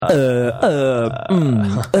Okay.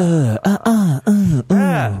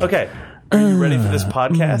 Are you ready for this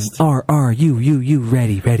podcast? Are you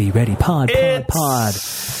ready? Pod.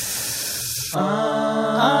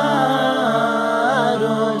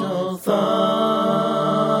 Idle Thoughts.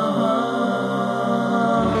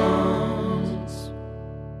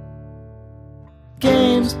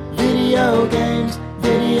 Games, video games,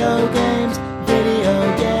 video games,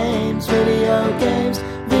 video games, video games,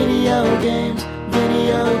 video games, video games,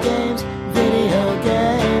 video games, video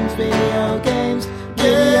games, video games,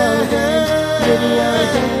 video games,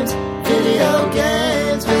 video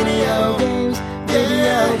games, video games,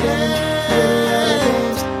 video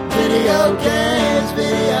games, video games, video.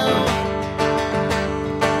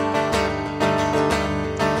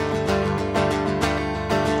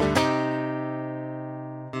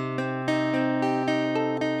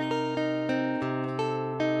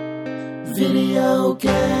 Video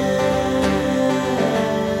games.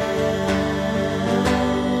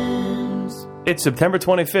 It's September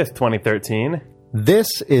 25th, 2013.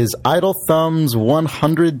 This is Idle Thumbs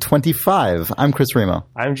 125. I'm Chris Remo.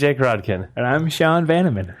 I'm Jake Rodkin. And I'm Sean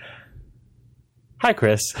Vanneman. Hi,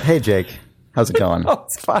 Chris. Hey, Jake. How's it going? Oh,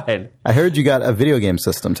 it's fine. I heard you got a video game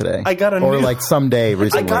system today. I got a or new... like someday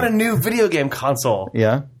recently. I got a new video game console.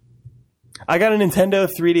 Yeah? I got a Nintendo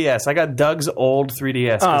 3DS. I got Doug's old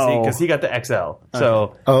 3DS because he got the XL.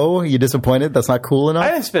 So Oh, you disappointed? That's not cool enough?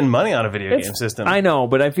 I didn't spend money on a video game system. I know,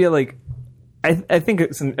 but I feel like I think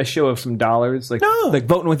it's a show of some dollars. Like, like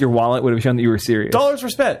voting with your wallet would have shown that you were serious. Dollars were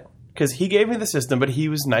spent because he gave me the system, but he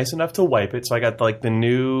was nice enough to wipe it. So I got like the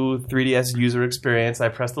new 3DS user experience. I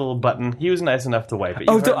pressed the little button. He was nice enough to wipe it.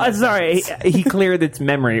 Sorry. He cleared its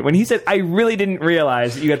memory. When he said, I really didn't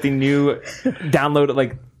realize you got the new download,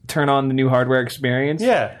 like turn on the new hardware experience.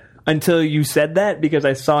 Yeah. Until you said that, because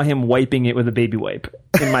I saw him wiping it with a baby wipe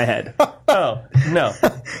in my head. Oh, no.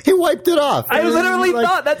 He wiped it off. I literally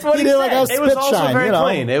thought that's what he did said. like a It was spit also shine, very you know.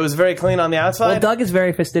 clean. It was very clean on the outside. Well, Doug is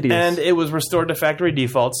very fastidious. And it was restored to factory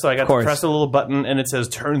default, so I got to press a little button, and it says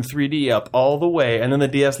turn 3D up all the way, and then the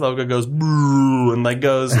DS logo goes boo, and like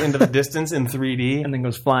goes into the distance in 3D. And then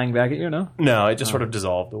goes flying back at you, no? No, it just sort of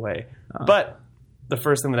dissolved away. But the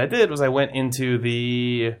first thing that I did was I went into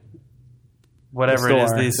the whatever The it store,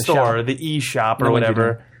 is, the the store, shop. the eShop or No, what'd you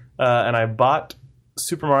whatever, and I bought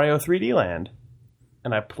Super Mario 3D Land,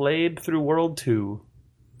 and I played through World 2.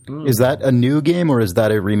 Is that a new game or is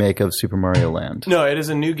that a remake of Super Mario Land? No, it is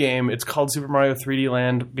a new game. It's called Super Mario 3D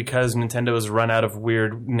Land because Nintendo has run out of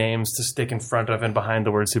weird names to stick in front of and behind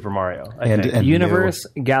the word Super Mario. I think. And Universe,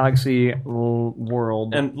 Galaxy,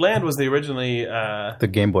 World. And Land was the originally... the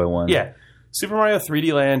Game Boy one. yeah. Super Mario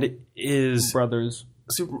 3D Land is... Brothers.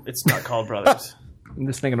 It's not called Brothers. I'm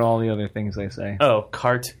just thinking of all the other things they say. Oh,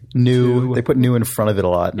 Kart. New. They put new in front of it a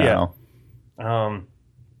lot now.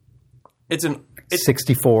 It's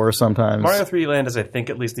 64 sometimes. Mario 3D Land is, I think,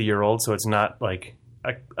 at least a year old, so it's not like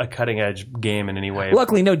a cutting edge game in any way.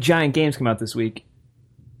 Luckily, no giant games come out this week.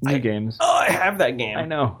 New games. Oh, I have that game. I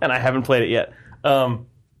know. And I haven't played it yet. I'm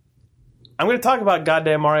going to talk about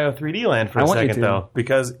goddamn Mario 3D Land for a want you second, to. though,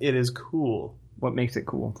 because it is cool. What makes it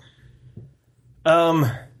cool?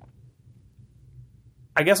 I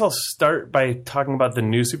guess I'll start by talking about the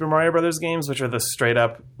new Super Mario Brothers games, which are the straight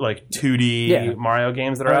up like 2D Mario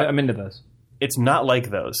games that are out. I'm into those. It's not like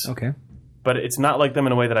those. Okay. But it's not like them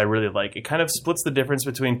in a way that I really like. It kind of splits the difference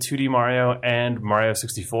between 2D Mario and Mario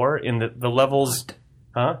 64 in the levels.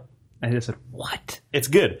 Huh? I just said, what? It's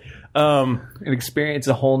good. An experience,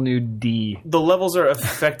 a whole new D. The levels are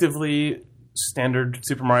effectively standard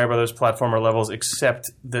Super Mario Brothers platformer levels, except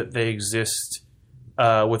that they exist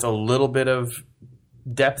with a little bit of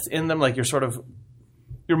depth in them. Like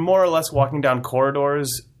you're more or less walking down corridors.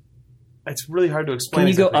 It's really hard to explain. Can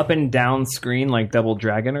you exactly. go up and down screen like Double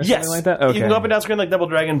Dragon or something like that? Okay. You can go up and down screen like Double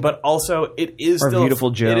Dragon, but also it is still Beautiful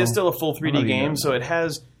Joe. It is still a full 3D game, so it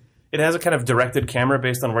has a kind of directed camera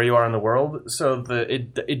based on where you are in the world. So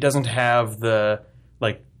it doesn't have the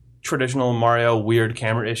like traditional Mario weird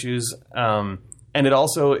camera issues. And it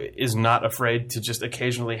also is not afraid to just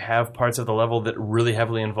occasionally have parts of the level that really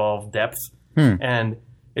heavily involve depth. And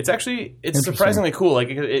it's surprisingly cool. Like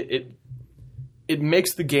it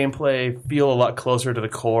makes the gameplay feel a lot closer to the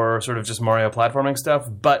core sort of just Mario platforming stuff,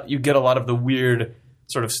 but you get a lot of the weird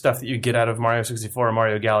sort of stuff that you get out of Mario 64 or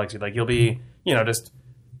Mario Galaxy. Like you'll be, just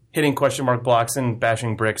hitting question mark blocks and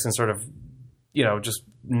bashing bricks and sort of, just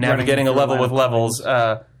navigating a level with levels.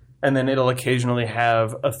 And then it'll occasionally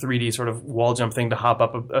have a 3D sort of wall jump thing to hop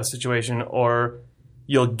up a situation, or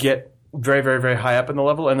you'll get very, very, very high up in the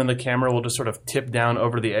level, and then the camera will just sort of tip down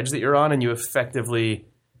over the edge that you're on, and you effectively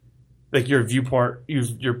like your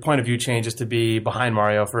point of view changes to be behind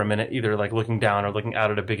Mario for a minute, either like looking down or looking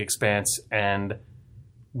out at a big expanse, and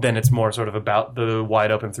then it's more sort of about the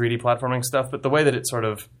wide open 3D platforming stuff. But the way that it sort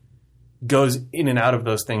of goes in and out of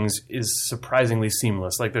those things is surprisingly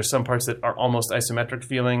seamless. Like there's some parts that are almost isometric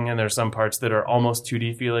feeling, and there's some parts that are almost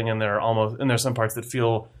 2D feeling, and there's some parts that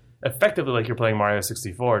feel effectively like you're playing Mario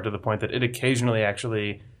 64, to the point that it occasionally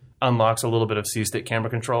actually unlocks a little bit of C-stick camera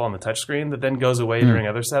control on the touchscreen that then goes away during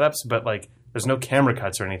other setups. But like, there's no camera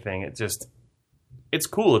cuts or anything. It's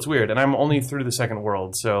cool. It's weird. And I'm only through the second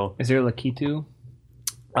world, so Is there Lakitu?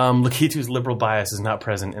 Lakitu's liberal bias is not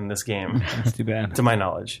present in this game, That's too bad. to my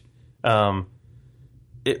knowledge.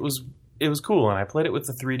 It was cool, and I played it with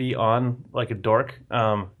the 3D on like a dork,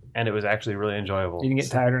 and it was actually really enjoyable. You didn't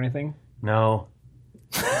get tired or anything? No.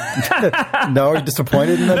 No, are you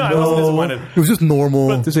disappointed in that? No, I wasn't disappointed. It was just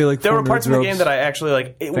normal. To say, like, There were 400 parts of the ropes. game that I actually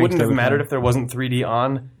like. It wouldn't to have mattered everything. if there wasn't 3D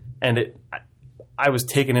on, and I was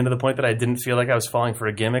taken into the point that I didn't feel like I was falling for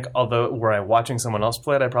a gimmick. Although, were I watching someone else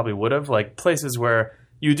play it, I probably would have. Like places where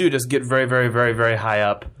you do just get very, very, very, very high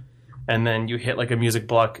up, and then you hit like a music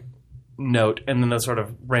block note, and then those sort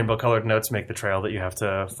of rainbow colored notes make the trail that you have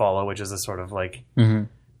to follow, which is a sort of like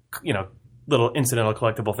little incidental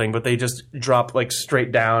collectible thing. But they just drop like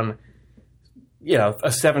straight down. A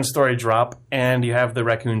 7-story drop, and you have the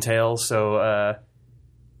raccoon tail, so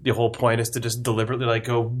the whole point is to just deliberately like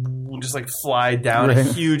go, just like fly down a Right.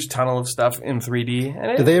 huge tunnel of stuff in 3D.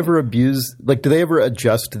 And Do they ever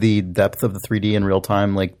adjust the depth of the 3D in real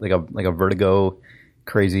time, like a Vertigo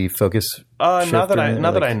crazy focus? not shift that in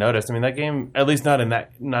it? that I noticed. I mean, that game, at least not in that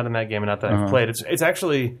game, and not that I've played. It's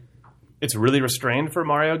actually really restrained for a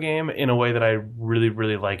Mario game in a way that I really,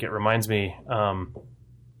 really like. It reminds me,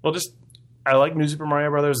 I like New Super Mario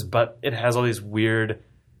Brothers, but it has all these weird,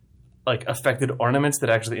 like, affected ornaments that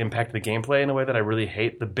actually impact the gameplay in a way that I really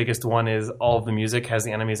hate. The biggest one is all of the music has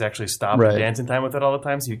the enemies actually stop Right. and dance in time with it all the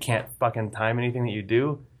time, so you can't fucking time anything that you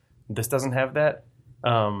do. This doesn't have that.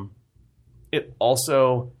 It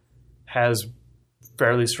also has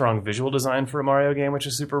fairly strong visual design for a Mario game, which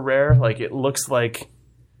is super rare. Like, it looks like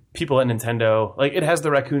people at Nintendo... Like, it has the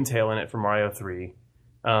raccoon tail in it for Mario 3.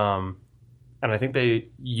 And I think they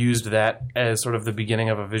used that as sort of the beginning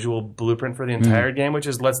of a visual blueprint for the entire game, which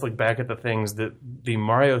is, let's look back at the things that the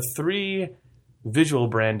Mario 3 visual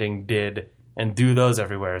branding did and do those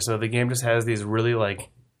everywhere. So the game just has these really, like,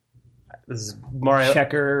 this is Mario...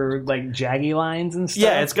 Checker, like, jaggy lines and stuff?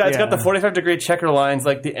 Yeah, it's got the 45-degree checker lines,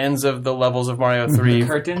 like the ends of the levels of Mario 3.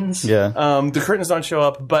 curtains. Yeah. The curtains don't show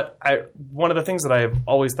up, but one of the things that I've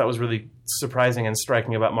always thought was really surprising and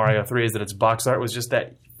striking about Mario 3 is that its box art was just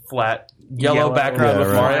that flat yellow background Yeah, with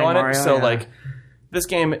right. Mario on it. Mario, So yeah. like this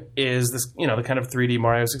game is this, the kind of 3D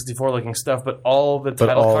Mario 64 looking stuff, but all the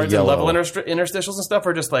title all cards yellow. and level interstitials and stuff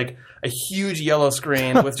are just like a huge yellow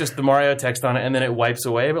screen with just the Mario text on it, and then it wipes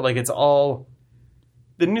away. But like it's all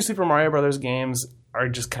the new Super Mario Brothers games are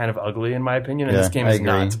just kind of ugly in my opinion, and this game I is agree.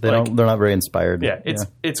 not. They're not very inspired. Yeah,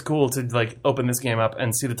 it's cool to like open this game up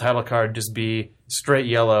and see the title card just be straight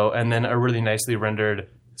yellow, and then a really nicely rendered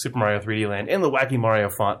Super Mario 3D Land in the wacky Mario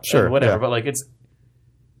font, Sure, and whatever. yeah. But like it's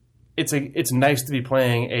nice to be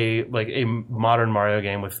playing a modern Mario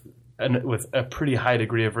game with a pretty high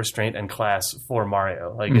degree of restraint and class for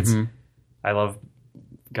Mario. Like I love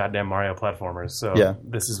goddamn Mario platformers, so Yeah.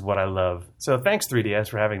 this is what I love. So thanks 3DS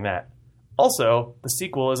for having that. Also, the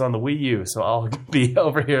sequel is on the Wii U, so I'll be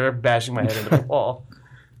over here bashing my head into the wall.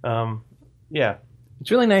 Yeah, It's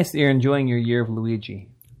really nice that you're enjoying your year of Luigi.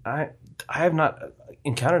 I have not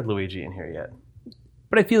encountered Luigi in here yet.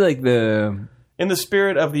 But I feel like the In the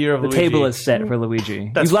spirit of the year of Luigi, table is set for Luigi.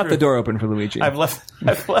 That's You've left true. the door open for Luigi. I've left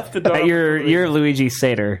the door. At open your for Luigi. your Luigi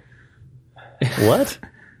Seder. What?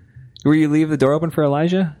 Where you leave the door open for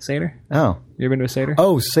Elijah Seder? Oh. You ever been to a Seder?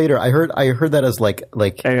 Oh, Seder. I heard that as like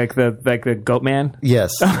Like the goat man?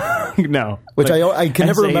 yes. No. Which Like, I can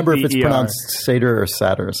never remember if it's S-A-D-E-R. pronounced Seder or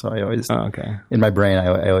Satyr, so I always Oh, okay. in my brain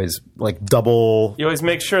I always like double You always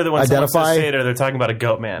make sure that when Identify. someone says Seder, they're talking about a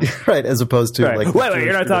goat man. right as opposed to Right. like Wait, Jewish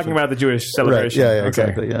you're not talking tradition. about the Jewish right. celebration. Yeah, Okay.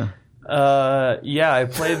 exactly. Yeah. Yeah, I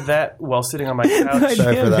played that while sitting on my The couch. Sorry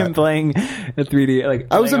idea for of that. him playing a 3D, like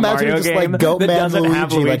I was playing a imagining Mario just, game like, Goat that Man doesn't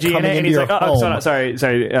have Luigi, like, Luigi in coming it, and into he's your like, "Oh, home." sorry,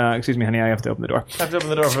 excuse me, honey, I have to open the door." I have to open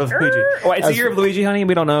the door for Luigi. Oh, it's a year of Luigi, honey.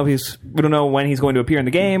 We don't know when he's going to appear in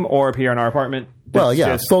the game or appear in our apartment. Well, It's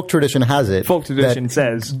yeah, just folk tradition has it. folk tradition that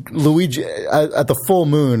says Luigi at the full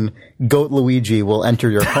moon, Goat Luigi will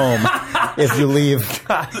enter your home if you leave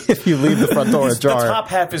the front door The ajar. top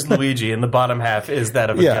half is Luigi, and the bottom half is that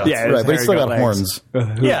of a Yeah, goat. Yeah, right, it's but he's still hairy got goat legs.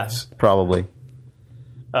 horns, Yes.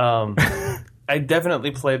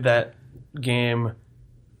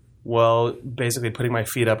 Well, basically putting my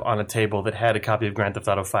feet up on a table that had a copy of Grand Theft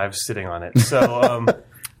Auto 5 sitting on it. So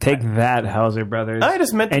Take that, Hauser Brothers. I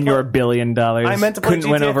just meant to and play- your $1 billion. I meant to play couldn't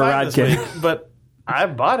GTA win over 5 this Rodkin. week, but I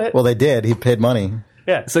bought it. Well, they did. He paid money.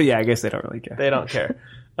 Yeah, So yeah, I guess they don't really care. they don't care.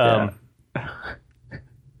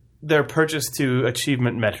 Their purchase to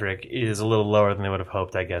achievement metric is a little lower than they would have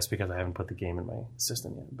hoped, I guess, because I haven't put the game in my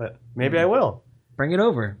system yet. But maybe I will. Bring it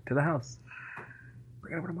over to the house.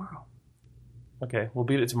 Bring it over tomorrow. Okay, we'll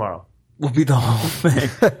beat it tomorrow. We'll be the whole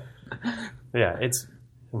thing. Yeah, it's.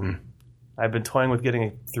 I've been toying with getting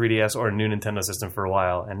a 3DS or a new Nintendo system for a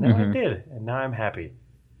while, and now I did, and now I'm happy.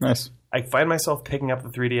 Nice. I find myself picking up the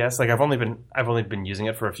 3DS. Like I've only been using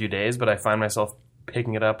it for a few days, but I find myself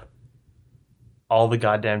picking it up all the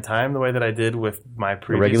goddamn time, the way that I did with my The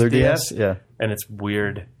previous regular DS. DS? Yeah. And it's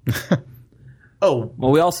weird. Oh,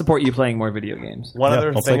 Well, we all support you playing more video games. one Yeah,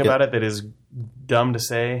 other I'll thing take about it that is dumb to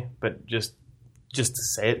say, but just to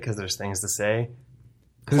say it because there's things to say.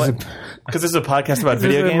 Because this is a podcast about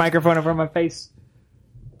video There's a games. microphone over my face.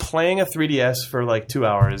 Playing a 3DS for like 2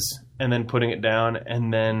 hours and then putting it down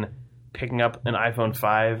and then picking up an iPhone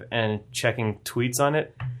 5 and checking tweets on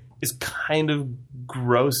it is kind of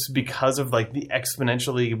gross because of like the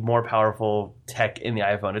exponentially more powerful tech in the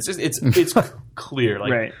iPhone. It's just it's clear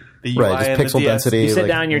like Right. the UI Right, just and the pixel DS, density. You sit like-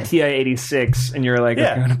 down your TI-86 and you're like,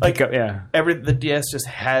 Yeah, I'm gonna like- pick up. Yeah. the DS just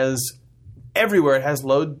has everywhere. It has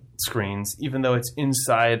load screens, even though it's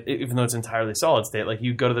inside, even though it's entirely solid state. Like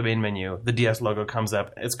you go to the main menu, the DS logo comes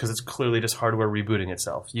up. It's because it's clearly just hardware rebooting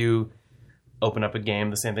itself. You open up a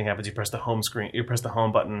game, the same thing happens. You press the home screen, you press the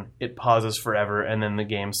home button, it pauses forever, and then the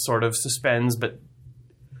game sort of suspends, but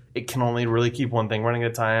it can only really keep one thing running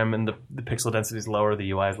at a time, and the pixel density is lower,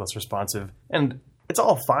 the UI is less responsive, and it's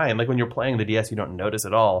all fine. Like when you're playing the DS, you don't notice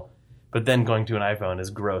at all, but then going to an iPhone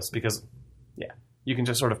is gross because, yeah, you can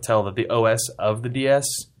just sort of tell that the OS of the DS,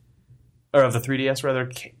 or of the 3DS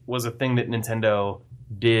rather, was a thing that Nintendo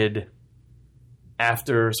did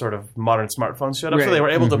after sort of modern smartphones showed up. So Right. they were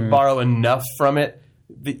able to borrow enough from it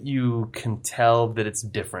that you can tell that it's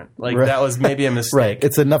different. Like Right. that was maybe a mistake. Right.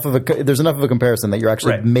 It's enough of there's enough of a comparison that you're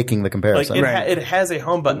actually Right. making the Like comparison. it has a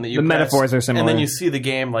home button that you The press, metaphors are similar. and then you see the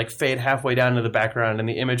game like fade halfway down into the background, and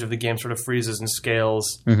the image of the game sort of freezes and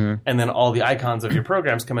scales, and then all the icons of your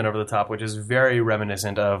programs come in over the top, which is very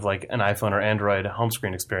reminiscent of like an iPhone or Android home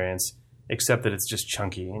screen experience, except that it's just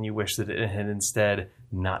chunky, and you wish that it had instead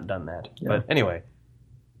not done that. But anyway,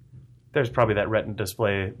 there's probably that Retina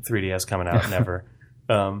display 3DS coming out never.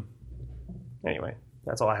 Anyway,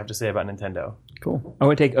 that's all I have to say about Nintendo. Cool. I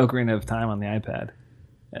would take Ocarina of Time on the iPad.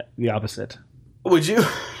 The opposite. Would you?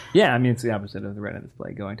 Yeah, I mean, it's the opposite of the Retina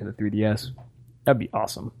display going to the 3DS. That'd be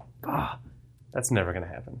awesome. That's never going to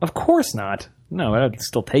happen. Of course not. No, I'd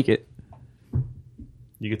still take it.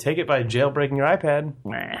 You could take it by jailbreaking your iPad.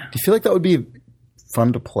 Nah. Do you feel like that would be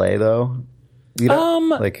fun to play though? You know,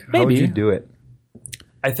 like how would maybe. you do it?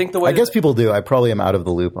 I think the way I guess people do. I probably am out of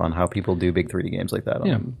the loop on how people do big 3D games like that on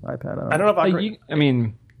Yeah. iPad. I don't know if I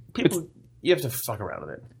mean, people. You have to fuck around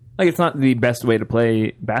with it. like it's not the best way to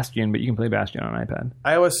play Bastion, but you can play Bastion on iPad.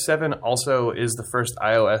 iOS 7 also is the first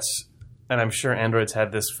iOS, and I'm sure Android's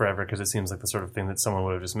had this forever because it seems like the sort of thing that someone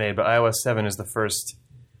would have just made. But iOS 7 is the first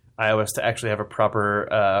iOS to actually have a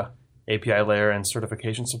proper API layer and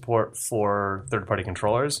certification support for third-party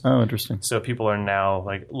controllers. Oh, interesting. So people are now,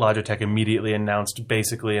 like, Logitech immediately announced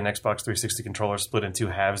basically an Xbox 360 controller split in two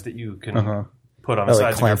halves that you can put on the Oh, sides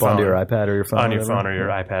like of clamp your phone. onto your iPad or your phone. On or your whatever. phone or your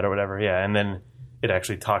iPad or whatever, yeah. And then it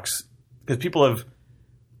actually talks... Because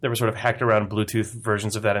there were sort of hacked around Bluetooth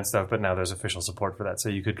versions of that and stuff, but now there's official support for that. So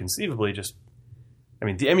you could conceivably just... I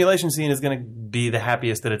mean, the emulation scene is going to be the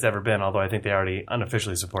happiest that it's ever been, although I think they already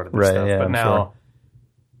unofficially supported this Right, stuff. yeah, but I'm now... sure.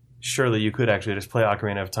 Surely you could actually just play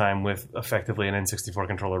Ocarina of Time with effectively an N64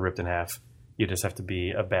 controller ripped in half. You just have to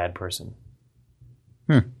be a bad person.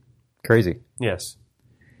 Crazy. Yes.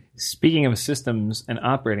 Speaking of systems and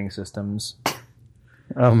operating systems,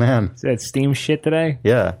 Oh man. is that Steam shit today?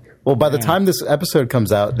 Yeah. Well, by the time this episode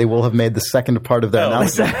comes out, they will have made the second part of their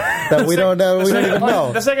announcement that we don't know. We don't even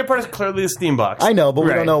know. The second part is clearly the Steam box. I know, but we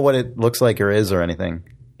Right. don't know what it looks like or is or anything.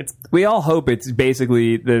 We all hope it's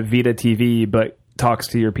basically the Vita TV, but talks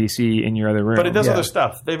to your PC in your other room. But it does Yeah. other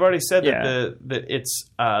stuff. They've already said Yeah. that it's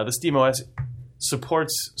the SteamOS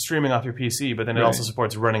supports streaming off your PC, but then it Right. also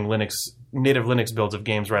supports running native Linux builds of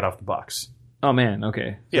games right off the box. Oh man,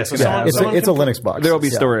 okay. Yeah, so Yeah, someone, It's someone a can, Linux box. There will be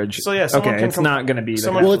Yeah. storage. So, yeah, someone okay, can it's come- not going to be. The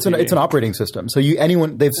someone- Well, actual it's an TV. operating system. So they've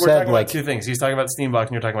We're said talking like about two things. He's talking about Steambox,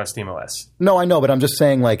 and you're talking about SteamOS. no, I know, but I'm just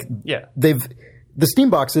saying like Yeah. the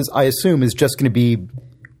Steam boxes. I assume is just going to be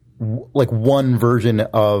like one version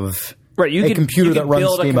of Right, you a could computer you that could runs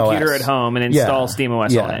build a SteamOS. computer at home and install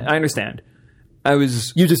SteamOS Yeah. on it. I understand. I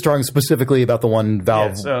was You're just talking specifically about the one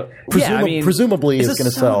Valve presumably is going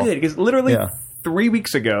to sell. Good because literally Yeah. 3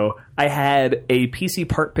 weeks ago, I had a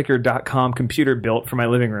PCPartPicker.com computer built for my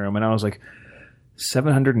living room, and I was like,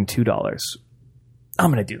 $702.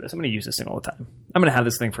 I'm going to do this. I'm going to use this thing all the time. I'm going to have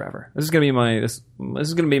this thing forever. This is going to be my this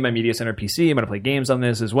is going to be my media center PC. I'm going to play games on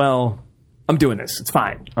this as well. I'm doing this. It's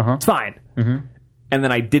fine. It's fine. And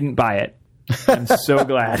then I didn't buy it. I'm so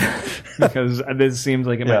glad because this seems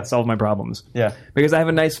like it might solve my problems. Yeah. Because I have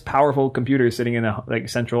a nice, powerful computer sitting in a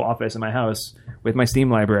central office in my house with my Steam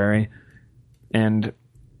library, and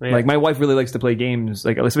like my wife really likes to play games.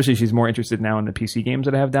 Like especially she's more interested now in the PC games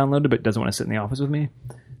that I have downloaded, but doesn't want to sit in the office with me.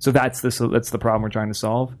 So that's the problem we're trying to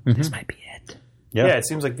solve. This might be it. Yeah, it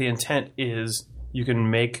seems like the intent is you can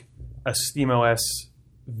make a SteamOS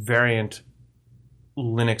variant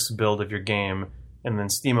Linux build of your game, and then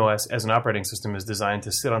SteamOS as an operating system is designed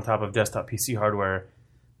to sit on top of desktop PC hardware,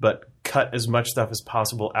 but cut as much stuff as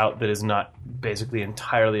possible out that is not basically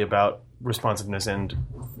entirely about responsiveness and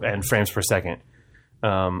frames per second.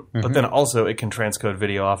 But then also it can transcode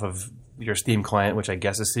video off of your Steam client, which I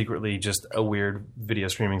guess is secretly just a weird video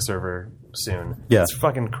streaming server soon. Yeah. It's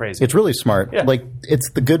fucking crazy. It's really smart. Yeah. Like,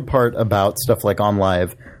 it's the good part about stuff like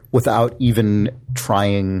OnLive without even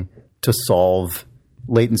trying to solve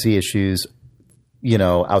latency issues,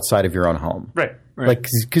 outside of your own home. Right. Like,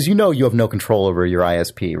 because you have no control over your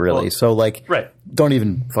ISP, really. Well, so, like, don't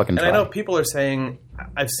even fucking try. And I know people are saying,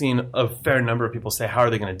 I've seen a fair number of people say, how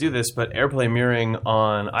are they going to do this? But AirPlay mirroring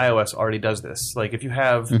on iOS already does this. Like, if you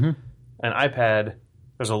have an iPad,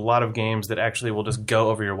 there's a lot of games that actually will just go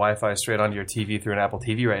over your Wi-Fi straight onto your TV through an Apple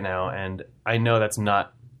TV right now. And I know that's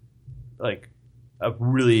not, like, a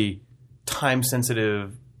really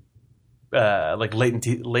time-sensitive,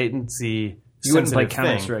 latency You wouldn't play sensitive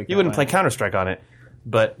Counter-Strike thing. You wouldn't play Counter-Strike on it.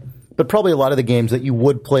 But probably a lot of the games that you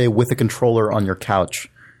would play with a controller on your couch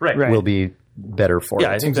Right. will be better for yeah,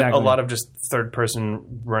 I it. think that Exactly. a lot of just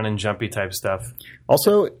third-person run-and-jumpy type stuff.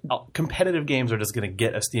 Also, Competitive games are just going to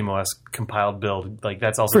get a SteamOS compiled build. Like,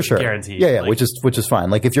 that's also for sure. guaranteed. Yeah, Like, which is fine.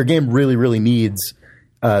 Like, if your game really, really needs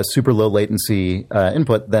super low latency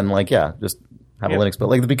input, then just have a Linux build.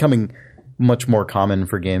 Like, it's becoming much more common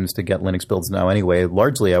for games to get Linux builds now anyway.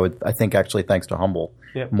 Largely, I think actually thanks to Humble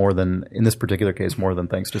more than, in this particular case, more than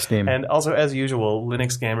thanks to Steam. And also, as usual,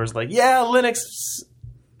 Linux scammers like, Linux.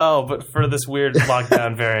 Oh, but for this weird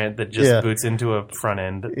lockdown variant that just boots into a front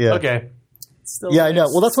end. Yeah. Okay. Still Yeah, I know.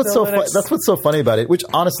 Linux, Well, that's what's still so Linux. that's what's so funny about it. Which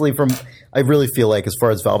honestly, I really feel like, as far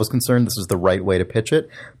as Valve is concerned, this is the right way to pitch it.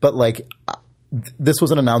 But this was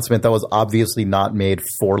an announcement that was obviously not made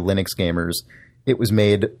for Linux gamers. It was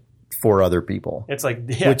made for other people. It's like,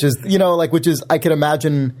 Which is I can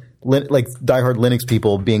imagine diehard Linux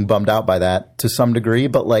people being bummed out by that to some degree.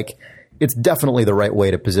 But it's definitely the right way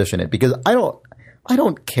to position it, because I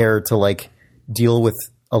don't care to deal with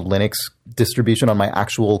a Linux distribution on my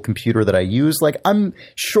actual computer that I use. I'm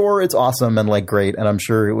sure it's awesome and great, and I'm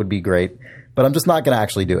sure it would be great, but I'm just not going to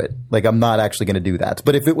actually do it. I'm not actually going to do that.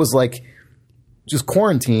 But if it was just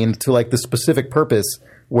quarantined to the specific purpose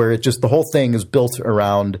where the whole thing is built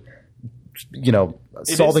around,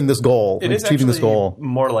 solving this goal, achieving this goal.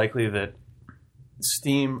 More likely that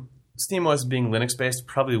SteamOS being Linux based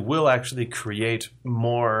probably will actually create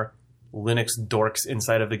more Linux dorks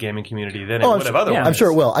inside of the gaming community than it would have otherwise. I'm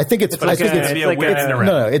sure it will. I think it's It's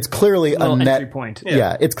it's clearly a net entry point.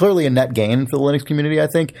 Yeah, it's clearly a net gain for the Linux community, I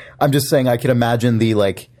think. I'm just saying I could imagine the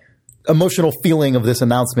emotional feeling of this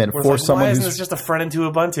announcement for someone why who's isn't this just a front end to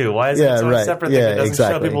Ubuntu? Why is it its own separate thing that doesn't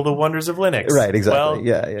show people the wonders of Linux? Right,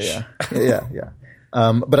 exactly. Well, Yeah.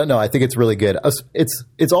 But no, I think it's really good.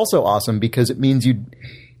 It's also awesome because it means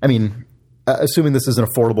assuming this is an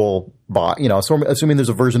affordable box, assuming there's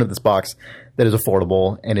a version of this box that is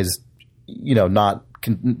affordable and is, not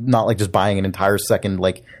just buying an entire second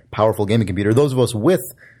powerful gaming computer. Those of us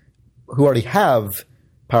who already have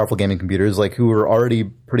powerful gaming computers, who are already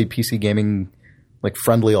pretty PC gaming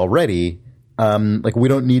friendly already, we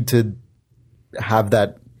don't need to have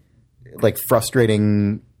that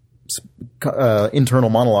frustrating internal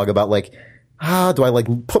monologue about do I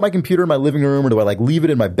put my computer in my living room, or do I leave it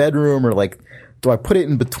in my bedroom, or do I put it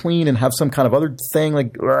in between and have some kind of other thing?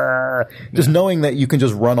 Just knowing that you can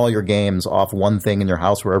just run all your games off one thing in your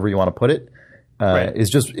house wherever you want to put it is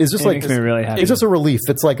just It makes me really happy. It's just a relief.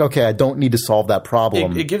 It's okay, I don't need to solve that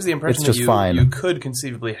problem. It gives the impression it's just that fine. you could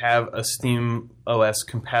conceivably have a SteamOS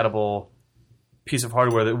compatible piece of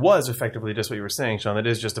hardware that was effectively just what you were saying, Sean. That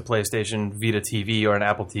is just a PlayStation Vita TV or an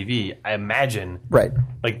Apple TV. I imagine, Right.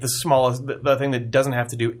 the smallest, the thing that doesn't have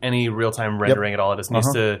to do any real time rendering at all. It just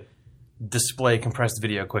needs to display compressed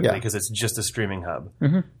video quickly Yeah. because it's just a streaming hub.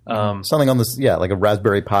 Something on this, like a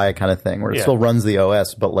Raspberry Pi kind of thing, where it Yeah. still runs the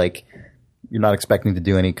OS, but like you're not expecting to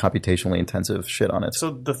do any computationally intensive shit on it.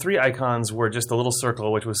 So the three icons were just a little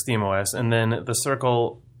circle, which was SteamOS, and then the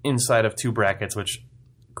circle inside of two brackets, which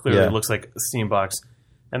clearly Yeah. looks like Steambox.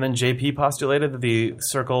 And then JP postulated that the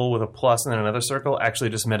circle with a plus and then another circle actually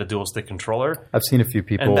just meant a dual stick controller. I've seen a few And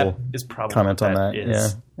people that is probably comment what on that.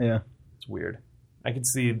 is. Yeah. It's weird. I could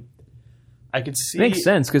see. Makes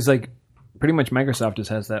sense because like pretty much Microsoft just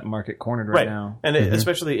has that market cornered right now. And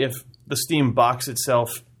especially if the Steam box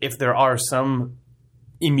itself, if there are some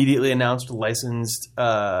immediately announced licensed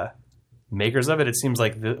makers of it, it seems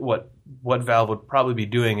like what Valve would probably be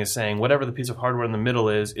doing is saying whatever the piece of hardware in the middle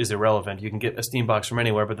is irrelevant. You can get a Steam box from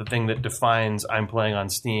anywhere, but the thing that defines I'm playing on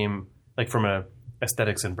Steam, like from a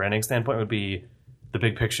aesthetics and branding standpoint, would be the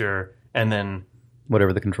big picture and then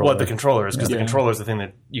Whatever the controller. what the controller is, because the controller is the thing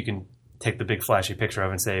that you can take the big flashy picture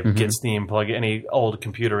of and say, get Steam, plug any old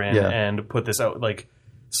computer in, Yeah. and put this out, like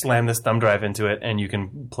slam this thumb drive into it, and you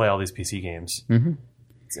can play all these PC games. Mm-hmm.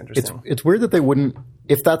 It's interesting. It's weird that they wouldn't,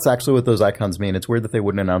 if that's actually what those icons mean, it's weird that they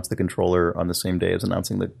wouldn't announce the controller on the same day as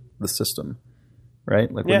announcing the system. Right?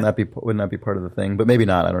 Like, wouldn't that be part of the thing? But maybe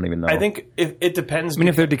not. I don't even know. I think it depends. I mean,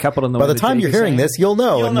 if they're decoupled in the by way the time that you're Jake's hearing saying. this, you'll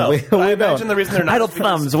know. You'll and know. we I imagine don't. the reason they're not Idle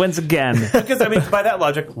thumbs once again. because I mean, by that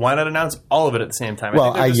logic, why not announce all of it at the same time?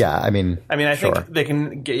 Well, I sure. think they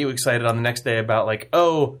can get you excited on the next day about like,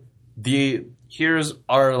 oh, here's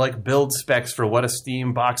our like build specs for what a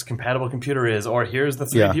Steam box compatible computer is, or here's the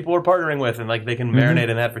three people we're partnering with, and like they can marinate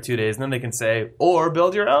in that for 2 days, and then they can say, or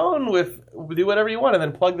build your own do whatever you want, and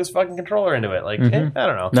then plug this fucking controller into it. Like, I don't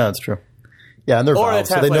know. No, it's true. Yeah, and they're Or Valve, it's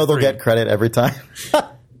so they know Half-Life they'll 3. get credit every time.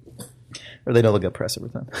 Or they know they'll get press every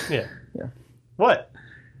time. Yeah. Yeah. What?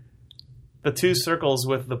 The two circles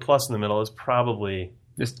with the plus in the middle is probably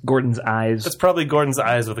Just Gordon's eyes. that's probably Gordon's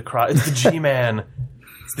eyes with a cross. It's the G-Man.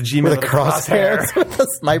 It's the G-Man With a crosshair, with a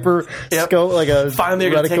sniper Yep. scope, like a Finally,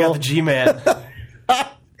 they're going to take out reticle. the G-Man.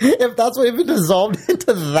 If that's what it dissolved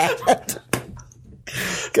into that.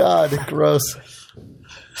 God, gross.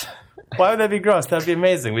 Why would that be gross? That'd be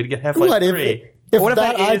amazing. We'd get Half-Life What 3. if What if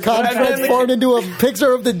that that is- icon and then transformed into a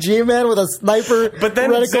picture of the G-Man with a sniper But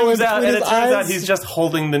then it reticle in zooms out, between and it his turns out eyes, he's just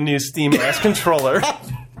holding the new Steam OS controller.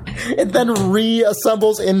 and then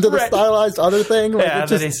reassembles into the Right. stylized other thing? Like, Yeah, it and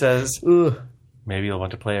then he just, says, ugh. maybe you'll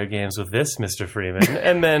want to play our games with this, Mr. Freeman.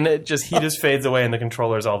 And then he just fades away, and the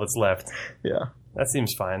controller's all that's left. Yeah. That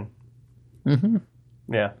seems fine. Mm-hmm.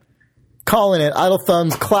 Yeah. Calling it. Idle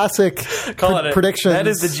Thumbs, classic Calling it. predictions. That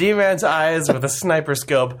is the G-Man's eyes with a sniper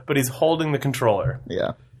scope, but he's holding the controller.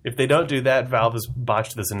 Yeah. If they don't do that, Valve has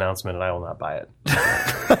botched this announcement, and I will not buy it.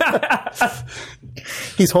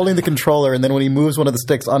 He's holding the controller, and then when he moves one of the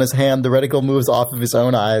sticks on his hand, the reticle moves off of his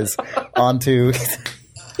own eyes onto...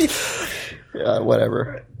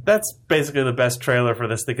 whatever. That's basically the best trailer for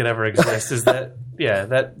this that could ever exist. Is that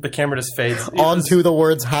that the camera just fades Onto the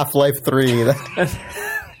words Half-Life 3.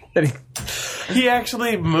 He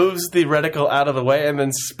actually moves the reticle out of the way and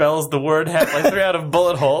then spells the word Half-Life 3 out of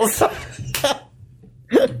bullet holes.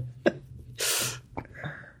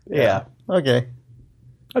 Yeah. Okay.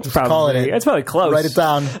 That's calling probably it. That's probably close. Write it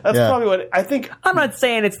down. That's Yeah. probably what I think. I'm not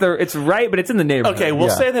saying it's right, but it's in the neighborhood. Okay, we'll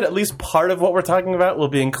Yeah. say that at least part of what we're talking about will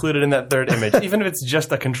be included in that third image, even if it's just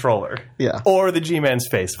a controller. Yeah. Or the G-Man's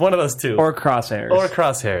face. One of those two. Or crosshairs. Or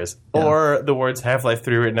crosshairs. Or the words Half-Life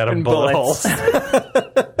 3 written out of And bullet bullets. holes.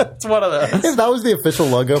 It's one of those. If that was the official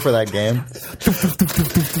logo for that game.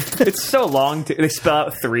 It's so long. They spell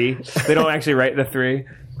out 3. They don't actually write the 3.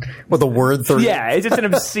 With the word 3. Yeah, it's just an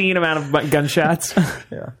obscene amount of gunshots.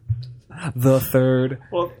 Yeah. The third.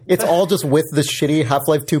 Well, It's all just with the shitty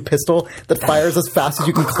Half-Life 2 pistol that fires as fast as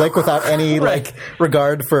you can click without any like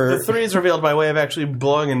regard for... the 3 is revealed by way of actually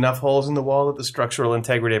blowing enough holes in the wall that the structural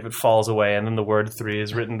integrity of it falls away, and then the word 3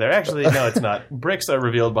 is written there. Actually, no, it's not. Bricks are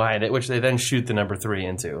revealed behind it, which they then shoot the number 3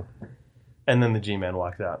 into. And then the G-Man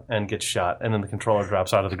walks out and gets shot, and then the controller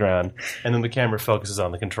drops out of the ground, and then the camera focuses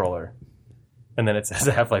on the controller. And then it says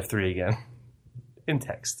Half-Life 3 again. In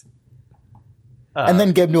text. And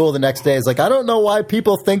then Gabe Newell the next day is like, I don't know why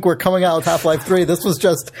people think we're coming out with Half-Life 3. This was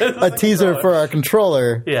just a teaser for our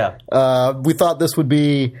controller. Yeah. We thought this would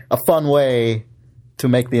be a fun way to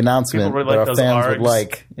make the announcement People really that like our those fans would args.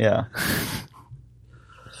 like. Yeah.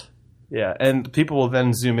 Yeah, and people will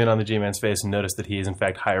then zoom in on the G-Man's face and notice that he is, in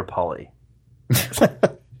fact, higher poly.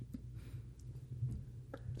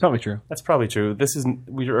 Probably true. That's probably true.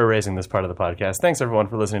 We're erasing this part of the podcast. Thanks, everyone,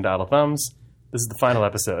 for listening to Idle Thumbs. This is the final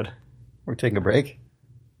episode. We're taking a break.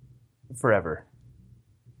 Forever.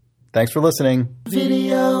 Thanks for listening.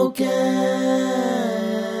 Video games.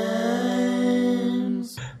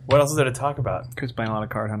 What else is there to talk about? Chris buying a lot of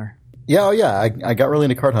Card Hunter. Yeah, oh yeah, I got really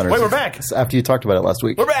into Card Hunters. Wait, we're back. After you talked about it last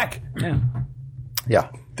week. We're back. Yeah. Yeah.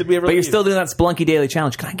 Did we ever? But you're leave? still doing that Spelunky Daily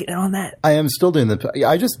Challenge. Can I get in on that? I am still doing the.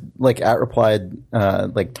 I just replied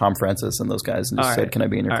like Tom Francis and those guys and just All said, right. "Can I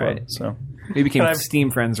be in your All club?" right. So We became Can I- Steam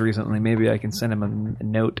friends recently. Maybe I can send him a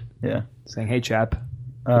note yeah, saying, "Hey, chap,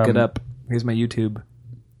 look it up. Here's my YouTube.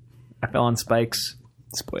 I fell on spikes."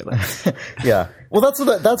 Spoiler. yeah. Well,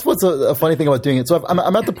 that's what's a funny thing about doing it. So I'm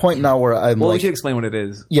at the point now where I'm Well, we like, should explain what it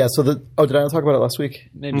is. yeah. So did I not talk about it last week?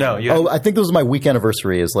 Maybe No, you. Oh, I think this was my week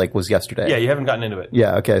anniversary. Was yesterday. Yeah, you haven't gotten into it.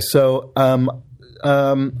 Yeah. Okay. So,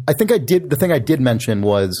 I think I did. The thing I did mention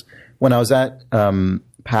was when I was at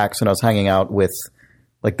PAX and I was hanging out with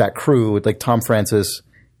like that crew, with like Tom Francis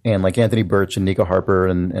and like Anthony Birch and Nico Harper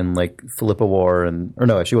and like Philippa War or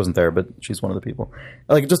no, she wasn't there, but she's one of the people.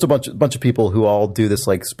 Like just a bunch of people who all do this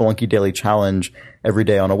like Spelunky Daily Challenge every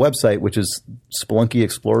day on a website, which is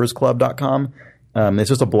SpelunkyExplorersClub.com. It's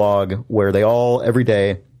just a blog where they all every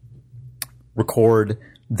day record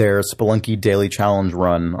their Spelunky Daily Challenge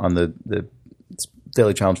run on the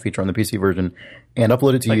Daily Challenge feature on the PC version and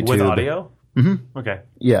upload it to Like YouTube. with audio. Mm-hmm. Okay.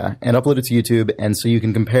 Yeah, and upload it to YouTube, and so you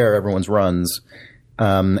can compare everyone's runs.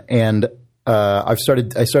 I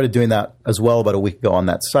started doing that as well about a week ago on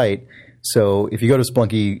that site. So if you go to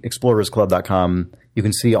SpelunkyExplorersClub.com, you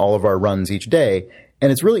can see all of our runs each day,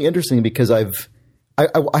 and it's really interesting because I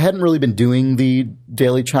hadn't really been doing the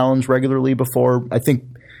daily challenge regularly before. I think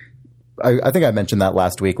I mentioned that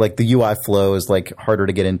last week. Like the UI flow is like harder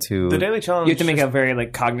to get into. The daily challenge. You have to make a very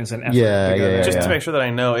like cognizant effort. Yeah, to go yeah, there. yeah, just yeah. to make sure that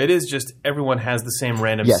I know, it is just everyone has the same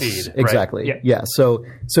random Yes, seed. Right? exactly. Yeah. Yeah. So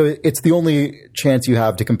it's the only chance you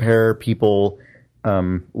have to compare people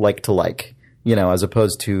like to like, as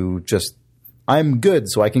opposed to just I'm good,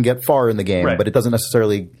 so I can get far in the game, Right. but it doesn't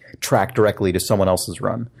necessarily track directly to someone else's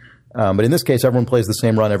run. But in this case, everyone plays the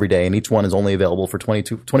same run every day, and each one is only available for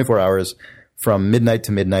 24 hours from midnight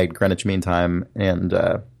to midnight Greenwich Mean Time, and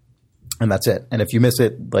that's it. And if you miss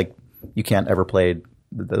it, like you can't ever play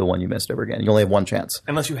the one you missed ever again. You only have one chance.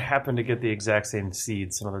 Unless you happen to get the exact same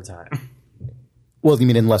seed some other time. Well, you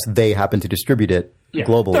mean unless they happen to distribute it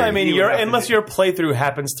globally? I mean, You would have to unless do- your playthrough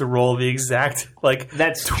happens to roll the exact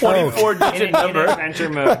That's 24-digit in number. adventure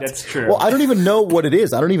mode. That's true. Well, I don't even know what it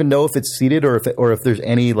is. I don't even know if it's seeded or if there's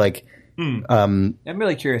any like. I'm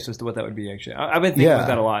really curious as to what that would be. Actually, I've been thinking Yeah. about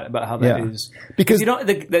that a lot about how that Yeah. is Because- you don't.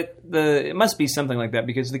 It must be something like that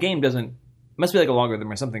because the game doesn't. It must be like a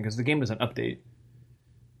logarithm or something because the game doesn't update.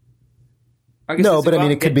 I guess No, does but go I mean, out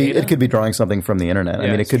it and could get be data? it could be drawing something from the internet. I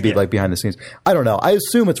mean, it it's could be true. like behind the scenes. I don't know. I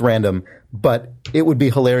assume it's random, but it would be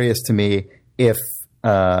hilarious to me if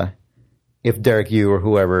Derek Yu or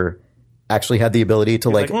whoever actually had the ability to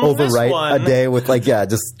like like, this overwrite one." a day with like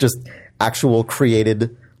just actual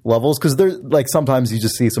created levels, because there's like sometimes you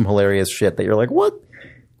just see some hilarious shit that you're like, what?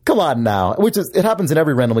 Come on now. It happens in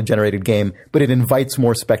every randomly generated game, but it invites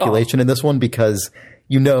more speculation in this one because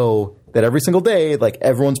you know that every single day, like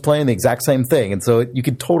everyone's playing the exact same thing. And so you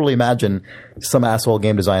could totally imagine some asshole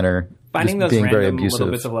game designer Finding just those being very random abusive.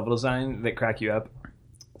 little bits of level design that crack you up.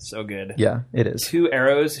 So good. Yeah, it is. 2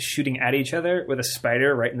 arrows shooting at each other with a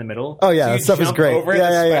spider right in the middle. Oh, yeah, So that you stuff is jump great. Over it, Yeah,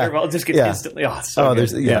 the yeah, spider yeah. will just get Yeah. instantly. Oh, it's so good.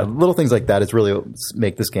 there's little things like that. It's really what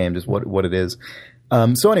make this game just what it is.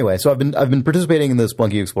 So anyway, I've been participating in the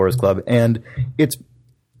Spelunky Explorers Club, and it's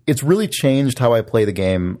really changed how I play the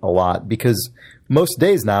game a lot, because most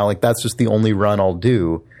days now, like that's just the only run I'll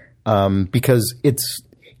do, because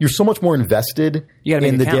you're so much more invested You gotta make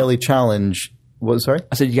in it the count. daily challenge. What? Sorry.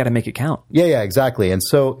 I said you got to make it count. Yeah, exactly. And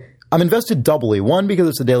so I'm invested doubly. One, because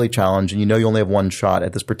it's a daily challenge and you know you only have one shot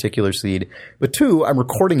at this particular seed. But two, I'm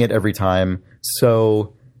recording it every time.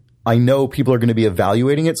 So I know people are going to be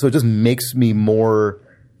evaluating it. So it just makes me more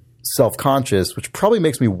self-conscious, which probably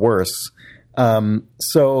makes me worse. And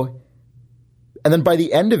then by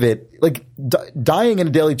the end of it, like dying in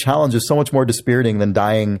a daily challenge is so much more dispiriting than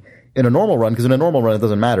dying in a normal run, because in a normal run, it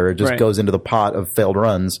doesn't matter. It just Right. goes into the pot of failed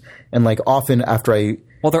runs. And like often after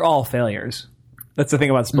Well, they're all failures. That's the thing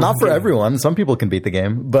about not for everyone. Some people can beat the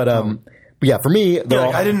game, but yeah, for me, they're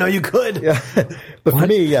all. I didn't know you could. But for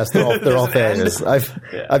me, yes, they're all an end? failures.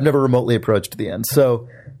 I've never remotely approached the end. So,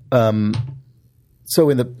 so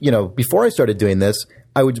in the before I started doing this,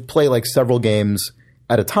 I would play like several games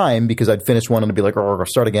at a time, because I'd finish one and I'd be like, oh, I'll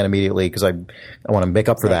start again immediately because I want to make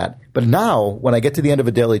up for that. But now, when I get to the end of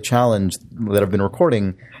a daily challenge that I've been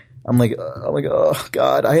recording, I'm like, oh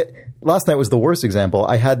god. Last night was the worst example.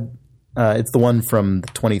 I had. It's the one from the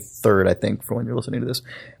 23rd, I think, for when you're listening to this.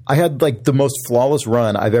 I had like the most flawless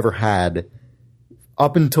run I've ever had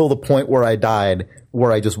up until the point where I died,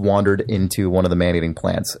 where I just wandered into one of the man-eating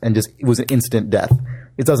plants and just it was an instant death.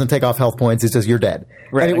 It doesn't take off health points. It's just you're dead.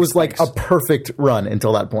 Right, and it was like a perfect run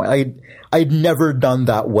until that point. I'd never done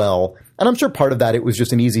that well. And I'm sure part of that it was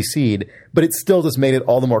just an easy seed, but it still just made it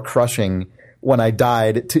all the more crushing when I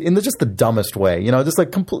died in just the dumbest way, just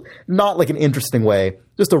like not like an interesting way,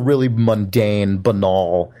 just a really mundane,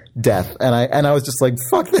 banal death. And I was just like,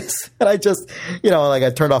 fuck this. And I just, like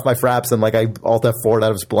I turned off my fraps and like I Alt F4'd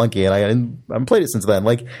out of Spelunky and I haven't played it since then.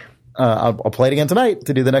 Like, I'll play it again tonight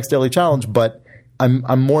to do the next daily challenge, but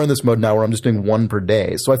I'm more in this mode now where I'm just doing one per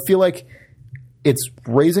day. So I feel like it's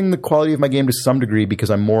raising the quality of my game to some degree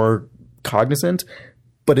because I'm more cognizant.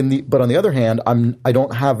 But on the other hand, I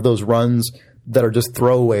don't have those runs that are just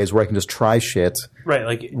throwaways where I can just try shit, right?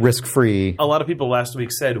 Like risk free. A lot of people last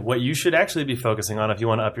week said what you should actually be focusing on if you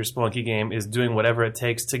want to up your Spelunky game is doing whatever it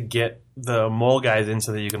takes to get the mole guys in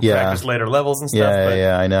so that you can practice later levels and stuff.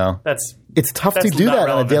 Yeah, I know. It's tough to do that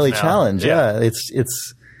on a daily challenge. Yeah,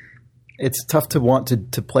 it's tough to want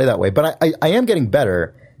to play that way. But I am getting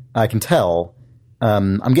better. I can tell.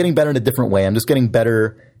 I'm getting better in a different way. I'm just getting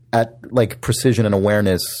better at like precision and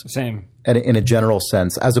awareness. Same. In a general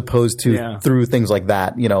sense, as opposed to through things like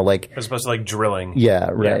that, like as opposed to like drilling.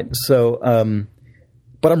 Yeah, right. Yeah. So,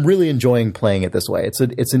 but I'm really enjoying playing it this way. It's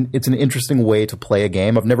an interesting way to play a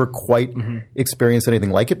game. I've never quite experienced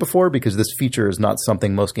anything like it before because this feature is not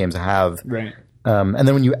something most games have. Right. And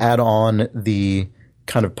then when you add on the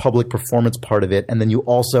kind of public performance part of it, and then you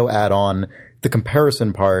also add on the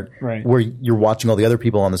comparison part where you're watching all the other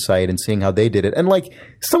people on the site and seeing how they did it. And like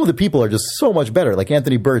some of the people are just so much better. Like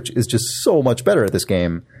Anthony Birch is just so much better at this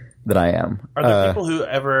game than I am. Are there people who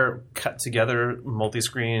ever cut together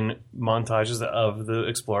multi-screen montages of the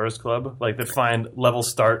Explorers Club? Like that find level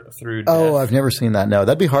start through death? Oh, I've never seen that. No,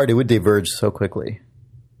 that'd be hard. It would diverge so quickly.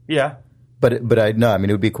 Yeah. But it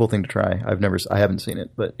would be a cool thing to try. I haven't seen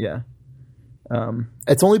it, but yeah.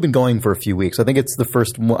 It's only been going for a few weeks. I think it's the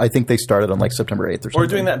first. I think they started on like September 8th or something. Or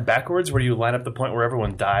doing that backwards, where you line up the point where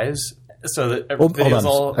everyone dies, so that hold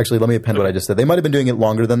on. Actually, let me append what I just said. They might have been doing it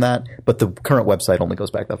longer than that, but the current website only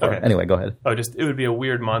goes back that far. Okay. Anyway, go ahead. It would be a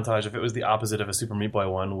weird montage if it was the opposite of a Super Meat Boy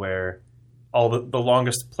one, where all the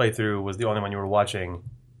longest playthrough was the only one you were watching,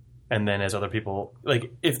 and then as other people, like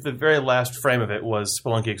if the very last frame of it was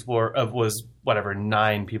Spelunky Explorer was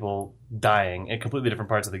 9 people dying in completely different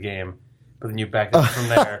parts of the game. But then you back up from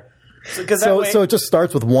there. So it just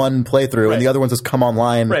starts with one playthrough, and the other ones just come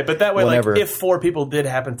online. Right, but that way, whenever. Like, if 4 people did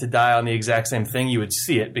happen to die on the exact same thing, you would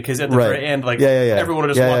see it because at the very end, everyone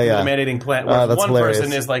would just walk through the man-eating plant, whereas one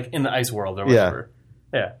person is like in the ice world or whatever.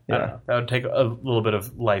 Yeah. I don't know. That would take a little bit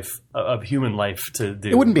of life, of human life, to do.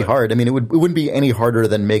 It wouldn't be hard. I mean, it wouldn't be any harder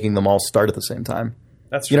than making them all start at the same time.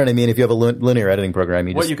 That's true. You know what I mean? If you have a linear editing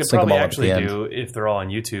program, what you could probably actually do if they're all on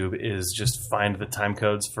YouTube is just find the time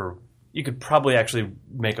codes for. You could probably actually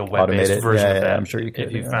make a web-based version of that. I'm sure you could.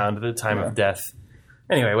 If you found the time of death.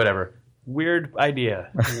 Anyway, whatever. Weird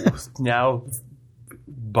idea. Now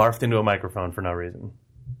barfed into a microphone for no reason.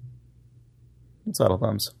 Subtle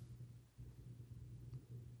thumbs.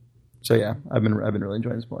 So yeah, I've been really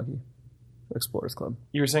enjoying this Spelunky Explorers Club.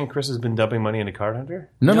 You were saying Chris has been dumping money into Card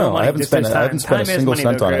Hunter? No, I haven't spent a single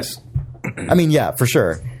cent on it. I mean, yeah, for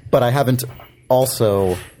sure, but I haven't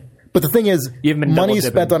also. But the thing is, money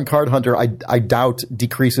spent on Card Hunter, I doubt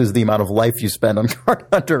decreases the amount of life you spend on Card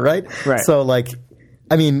Hunter, right? Right. So, like,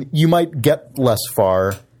 I mean, you might get less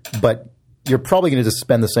far, but you're probably going to just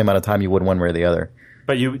spend the same amount of time you would one way or the other.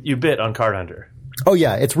 But you bit on Card Hunter. Oh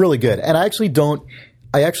yeah, it's really good, and I actually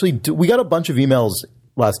do. We got a bunch of emails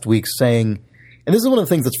last week saying, and this is one of the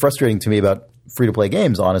things that's frustrating to me about free-to-play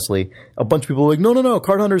games, honestly. A bunch of people are like, no,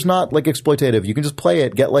 Card Hunter's not, like, exploitative. You can just play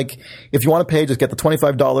it. Get, like, if you want to pay, just get the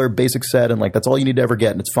 $25 basic set, and, like, that's all you need to ever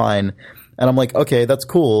get, and it's fine. And I'm like, okay, that's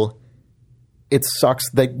cool. It sucks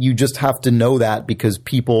that you just have to know that because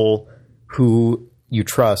people who you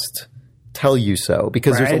trust tell you so.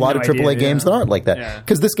 Because there's a lot of AAA games that aren't like that.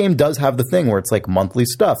 Because this game does have the thing where it's, like, monthly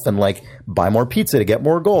stuff, and, like, buy more pizza to get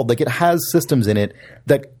more gold. Like, it has systems in it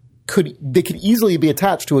that could easily be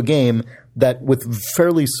attached to a game that with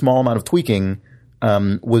fairly small amount of tweaking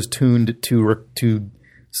was tuned to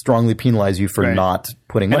strongly penalize you for not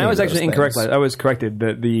putting money. And I was actually incorrect. Things. I was corrected.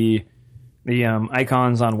 The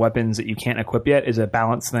icons on weapons that you can't equip yet is a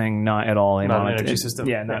balance thing, not at all not an energy system.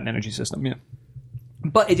 Yeah, not an energy system. Yeah,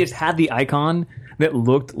 but it just had the icon that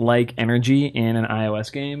looked like energy in an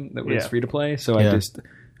iOS game that was free to play. So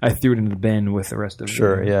I threw it into the bin with the rest of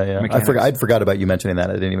Sure, the yeah. mechanics. I'd forgot about you mentioning that.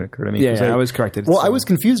 It didn't even occur to me. Yeah, 'Cause I was corrected. Well, So- I was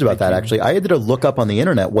confused about that, actually. I had to look up on the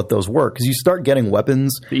internet what those were, because you start getting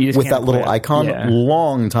weapons you just with can't that little quit. icon Yeah.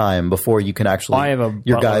 long time before you can actually I have a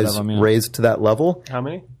your buttload guys of them, yeah. raised to that level. How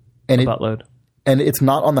many? And buttload. and it's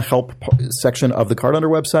not on the help section of the Card Hunter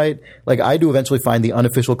website. Like, I do eventually find the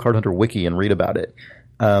unofficial Card Hunter wiki and read about it.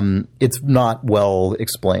 It's not well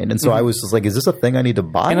explained, and so I was just like, "Is this a thing I need to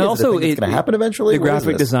buy? And Is it a also, thing that's going to happen eventually?" The What is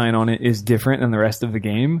graphic this? design on it is different than the rest of the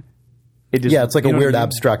game. It just, Yeah, it's like you a know weird what I mean?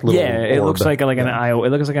 abstract little. Yeah, it orb. looks like an IO.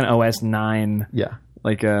 It looks like an OS 9, Yeah,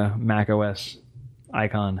 like a Mac OS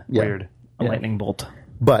icon. yeah. Weird. A lightning bolt.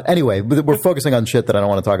 But anyway, we're focusing on shit that I don't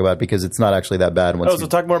want to talk about because it's not actually that bad. Once Oh, so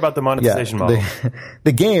talk more about the monetization model.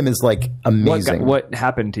 the game is like amazing. What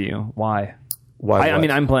happened to you? Why? Why? I what?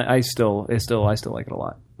 mean, I'm playing. I still like it a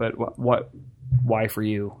lot. But what? Why for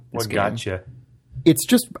you? What got you? It's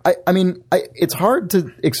just, I mean, it's hard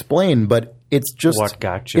to explain, but it's just, What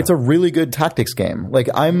got you? it's a really good tactics game. Like,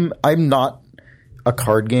 I'm not a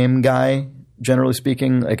card game guy, generally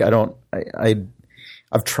speaking. Like,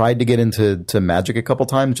 I've tried to get into Magic a couple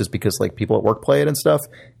times just because like people at work play it and stuff,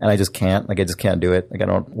 and I just can't. Like, I just can't do it. Like, I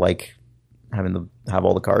don't like having to have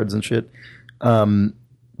all the cards and shit.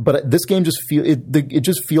 But this game just it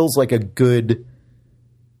just feels like a good.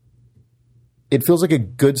 It feels like a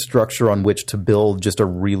good structure on which to build just a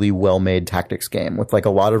really well-made tactics game with like a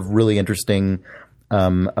lot of really interesting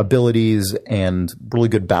abilities and really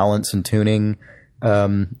good balance and tuning.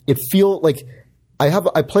 It feel like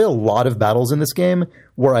I play a lot of battles in this game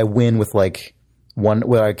where I win with like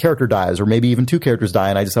where a character dies, or maybe even two characters die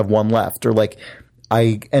and I just have one left, or like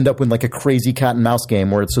I end up in like a crazy cat and mouse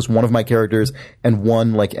game where it's just one of my characters and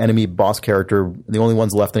one like enemy boss character, the only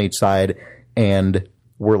ones left on each side, and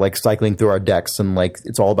we're like cycling through our decks and like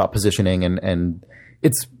it's all about positioning and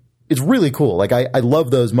it's really cool. Like I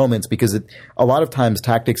love those moments because a lot of times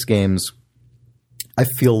tactics games, I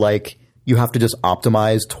feel like you have to just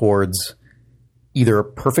optimize towards either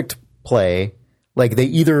perfect play, like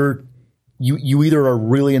you either are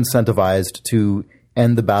really incentivized to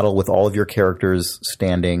end the battle with all of your characters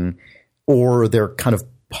standing, or they're kind of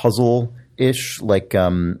puzzle-ish, like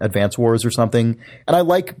Advance Wars or something. And I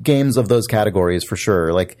like games of those categories for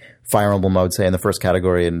sure, like Fire Emblem, I would say, in the first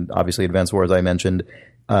category, and obviously Advance Wars I mentioned.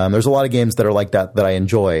 There's a lot of games that are like that I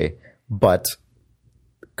enjoy, but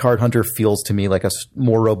Card Hunter feels to me like a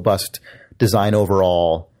more robust design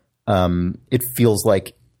overall. It feels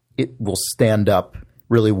like it will stand up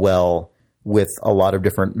really well with a lot of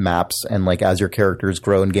different maps, and like as your characters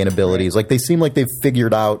grow and gain abilities, like they seem like they've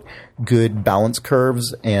figured out good balance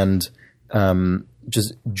curves and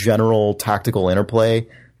just general tactical interplay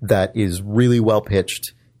that is really well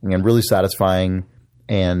pitched and really satisfying,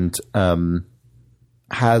 and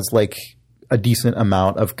has like a decent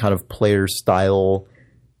amount of kind of player style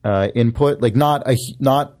input, like not a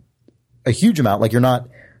huge amount. Like, you're not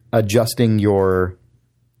adjusting your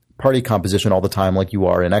party composition all the time like you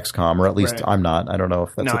are in XCOM, or at least Right. I'm not. I don't know if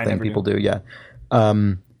that's No, a I thing never people do. Yeah.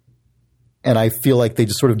 And I feel like they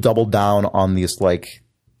just sort of doubled down on this like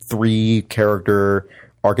 3 character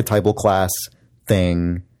archetypal class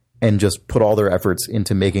thing and just put all their efforts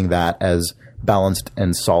into making that as balanced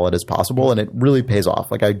and solid as possible. And it really pays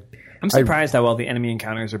off. Like I'm surprised how well the enemy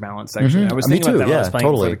encounters are balanced. Actually, I was thinking about that when I was playing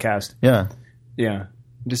totally. for the cast. Yeah. Yeah,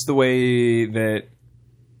 just the way that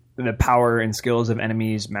the power and skills of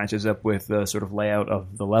enemies matches up with the sort of layout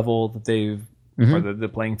of the level that they've or the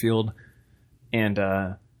playing field. And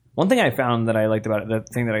one thing I found that I liked about it, the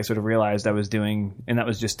thing that I sort of realized I was doing, and that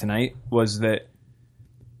was just tonight, was that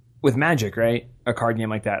with Magic, right, a card game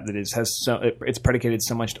like that it's predicated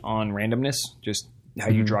so much on randomness, just how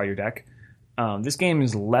you draw your deck. This game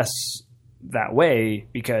is less that way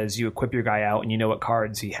because you equip your guy out and you know what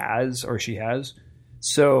cards he has or she has.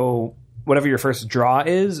 So whatever your first draw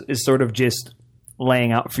is sort of just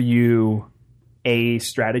laying out for you a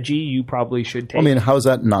strategy you probably should take. I mean, how's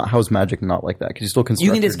Magic not like that? Because you still construct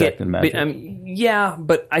you can just your deck get, in Magic. yeah,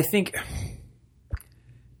 but I think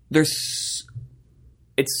there's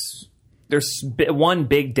one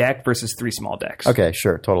big deck versus 3 small decks. Okay,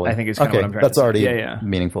 sure, totally. I think is kind of what I'm trying that's to say. already Yeah.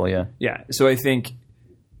 meaningful. Yeah. Yeah. So I think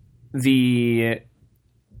I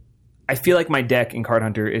feel like my deck in Card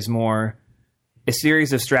Hunter is more a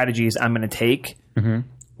series of strategies I'm going to take.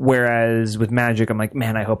 Whereas with Magic, I'm like,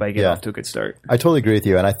 man, I hope I get off to a good start. I totally agree with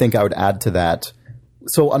you, and I think I would add to that.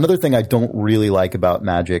 So another thing I don't really like about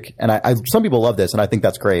Magic, and some people love this, and I think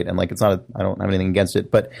that's great, and like I don't have anything against it,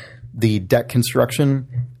 but the deck construction,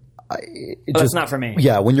 That's not for me.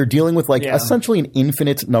 Yeah, when you're dealing with essentially an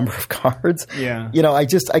infinite number of cards,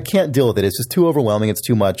 I can't deal with it. It's just too overwhelming. It's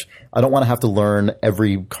too much. I don't want to have to learn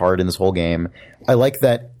every card in this whole game. I like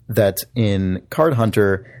that in Card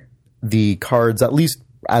Hunter, the cards, at least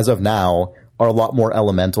as of now, are a lot more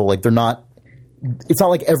elemental. Like they're not. It's not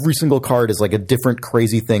like every single card is like a different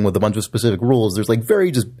crazy thing with a bunch of specific rules. There's like very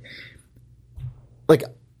just like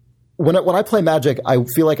when I play Magic, I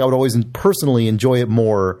feel like I would always personally enjoy it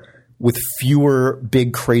more with fewer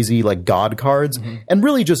big crazy like god cards and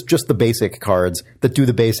really just the basic cards that do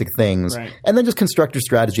the basic things, and then just construct your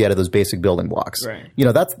strategy out of those basic building blocks. Right.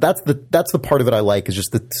 That's the part of it I like, is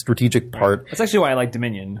just the strategic part. That's actually why I like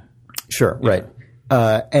Dominion. Sure, right.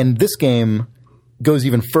 And this game goes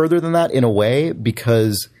even further than that in a way,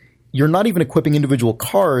 because you're not even equipping individual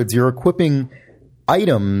cards, you're equipping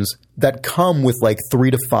items that come with like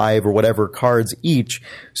 3 to 5 or whatever cards each.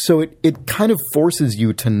 So it kind of forces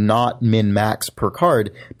you to not min-max per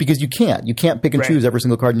card, because you can't pick and choose every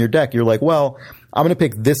single card in your deck. You're like, well, I'm going to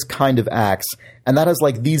pick this kind of axe, and that has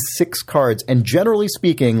like these 6 cards. And generally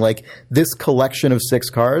speaking, like this collection of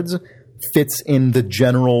 6 cards fits in the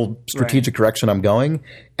general strategic direction I'm going.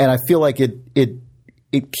 And I feel like it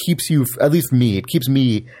keeps you, at least me, it keeps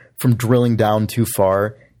me from drilling down too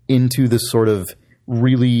far into this sort of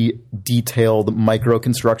really detailed micro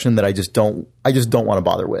construction that I just don't want to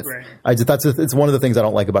bother with. Right. It's one of the things I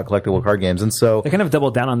don't like about collectible card games. And so they kind of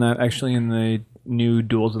doubled down on that actually in the new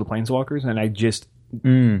Duels of the Planeswalkers, and I just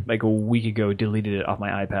like a week ago deleted it off my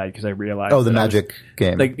iPad because I realized the Magic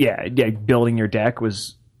game. Like building your deck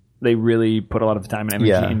was, they really put a lot of time and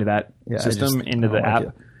energy into that system, into the app.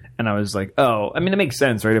 Like, and I was like, oh, I mean, it makes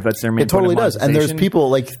sense, right? If that's their main point. It totally does. And there's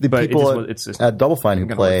people like the people at Double Fine who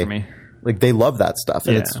play, like they love that stuff,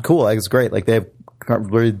 and it's cool. Like, it's great. Like they have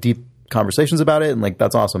very deep conversations about it, and like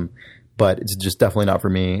that's awesome. But it's just definitely not for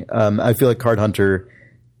me. I feel like Card Hunter,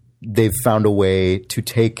 they've found a way to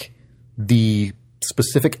take the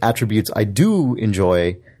specific attributes I do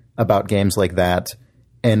enjoy about games like that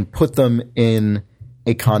and put them in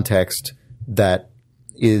a context that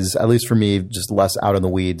is, at least for me, just less out in the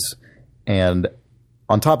weeds. And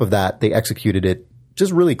on top of that, they executed it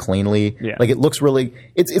just really cleanly. Yeah. Like it looks really,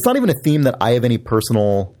 it's not even a theme that I have any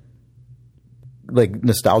personal like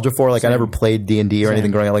nostalgia for. Like I never played D&D or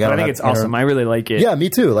anything growing up. Like I think it's awesome. I really like it. Yeah, me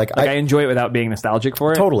too. Like I enjoy it without being nostalgic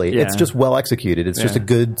for it. Totally. Yeah. It's just well executed. It's just a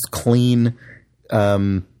good, clean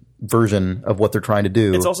version of what they're trying to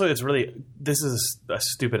do. It's really, this is a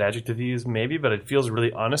stupid adjective to use maybe, but it feels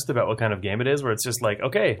really honest about what kind of game it is, where it's just like,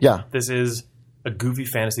 okay, this is a goofy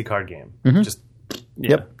fantasy card game. Just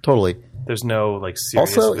Yep, totally. There's no like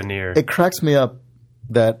serious veneer. It cracks me up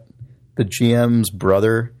that the GM's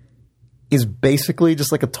brother is basically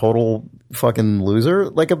just like a total fucking loser.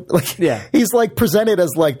 He's like presented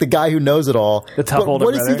as like the guy who knows it all. The tough older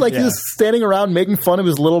brother. What is he like? He's standing around making fun of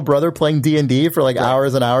his little brother playing D&D for like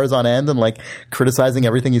hours and hours on end, and like criticizing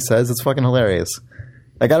everything he says. It's fucking hilarious.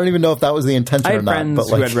 Like I don't even know if that was the intention or not. I had friends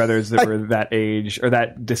who had brothers that were that age or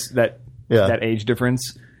that age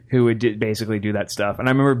difference, who would basically do that stuff. And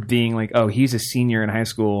I remember being like, oh, he's a senior in high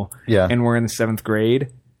school, and we're in the 7th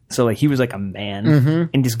grade. So like he was like a man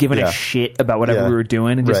and just giving a shit about whatever we were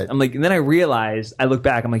doing. And just, I'm like, and then I realized, I look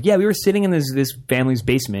back, I'm like, we were sitting in this family's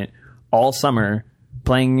basement all summer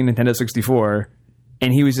playing Nintendo 64,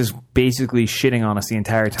 and he was just basically shitting on us the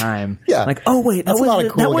entire time. Yeah. Like, oh wait, that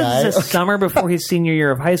was the summer before his senior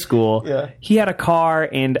year of high school. Yeah. He had a car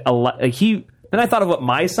and then I thought of what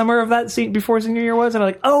my summer of that before senior year was, and I'm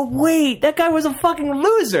like, oh wait, that guy was a fucking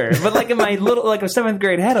loser. But like in my little like a 7th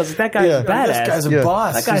grade head, I was like, that guy's badass. This guy's a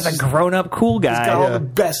boss. That guy's a grown up cool guy. He's got all the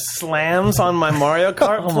best slams on my Mario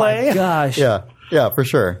Kart play. Oh my gosh. Yeah, for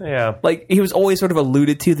sure. Yeah. Like he was always sort of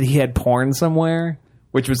alluded to that he had porn somewhere,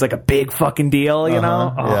 which was like a big fucking deal, you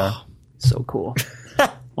know? Oh, so cool.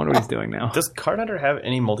 Wonder what he's doing now. Does Card Hunter have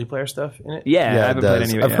any multiplayer stuff in it? Yeah, I haven't played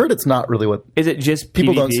any of it I've heard it's not really what... Is it just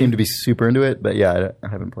people PvP? Don't seem to be super into it, but I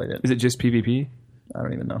haven't played it. Is it just PvP? I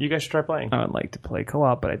don't even know. You guys should try playing. I would like to play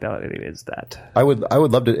co-op, but I doubt it is that. I would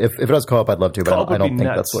love to... If it does co-op, I'd love to, but I don't think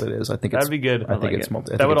that's what it is. I think that'd be good. I think it's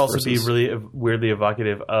multi. That would also be really weirdly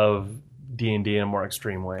evocative of D&D in a more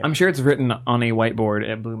extreme way. I'm sure it's written on a whiteboard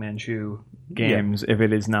at Blue Manchu Games if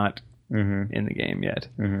it is not in the game yet.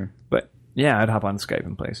 But... yeah, I'd hop on Skype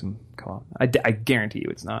and play some co-op. I guarantee you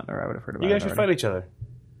it's not, or I would have heard about it. You guys should fight each other.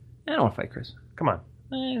 I don't want to fight Chris. Come on.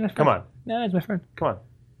 Come on. No, he's my friend. Come on.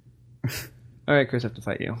 All right, Chris, I have to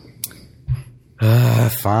fight you.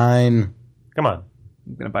 Fine. Come on.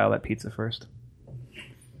 I'm going to buy all that pizza first.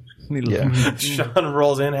 Sean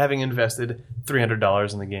rolls in, having invested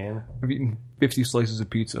 $300 in the game. I've eaten 50 slices of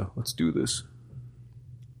pizza. Let's do this.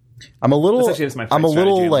 I'm a little. Essentially, that's my I'm a fight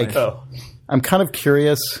little strategy in like. life. I'm kind of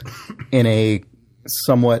curious in a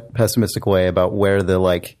somewhat pessimistic way about where the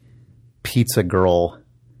like pizza girl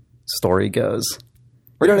story goes.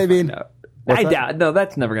 You know what I mean? No. What's I that? doubt. No,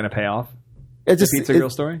 that's never going to pay off. It The just Pizza Girl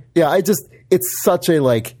story. Yeah, it's such a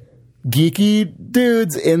like geeky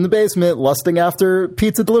dudes in the basement lusting after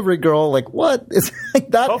pizza delivery girl. Like what? It's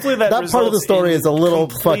like that. Hopefully that part of the results story in is a little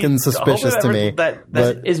complete- fucking suspicious to hopefully me.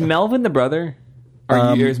 that- Is Melvin the brother,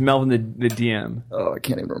 or is Melvin the DM? Oh, I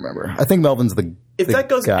can't even remember. I think Melvin's the. If the that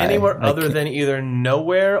goes guy. anywhere I other can't- than either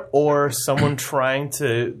nowhere or someone trying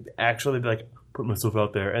to actually be like, put myself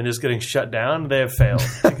out there and just getting shut down, they have failed.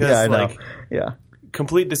 Because yeah, I know. like Yeah.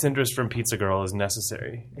 complete disinterest from Pizza Girl is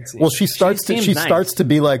necessary. it seems. Well, she starts seems she nice. starts to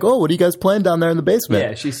be like, "Oh, what are you guys playing down there in the basement?"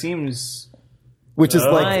 Yeah, she seems. Which is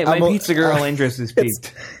like My I'm a- Pizza Girl interest is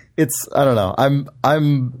peaked. It's I don't know.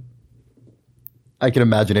 I can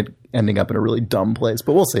imagine it ending up in a really dumb place,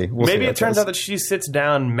 but we'll see. Maybe it turns out that she sits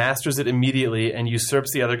down, masters it immediately, and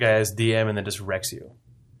usurps the other guy's DM and then just wrecks you.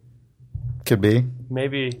 could be.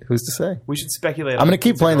 Maybe Who's to say? we should speculate. I'm going to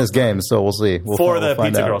keep playing this game, so we'll see. We'll for we'll the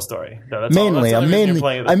find Pizza out. Girl story. No, that's all, Mainly, that's the I'm only reason you're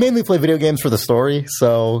playing I it. mainly play video games for the story.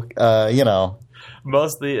 So you know,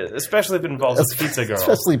 Mostly, especially if it involves a Pizza Girl.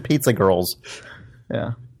 especially pizza girls.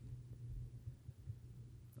 Yeah.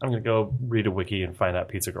 I'm going to go read a wiki and find out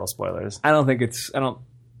Pizza Girl spoilers. I don't think it's. I don't.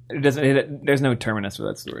 It doesn't. There's no terminus for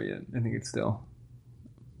that story yet. I think it's still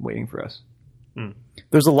waiting for us.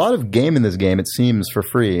 There's a lot of game in this game. It seems for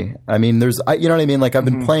free. I mean, you know what I mean. Like I've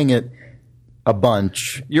been playing it a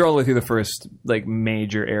bunch. You're all the way through the first like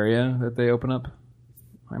major area that they open up,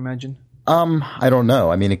 I imagine. I don't know.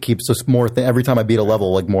 I mean, it keeps just more. Every time I beat a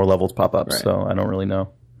level, like more levels pop up. Right. So I don't really know.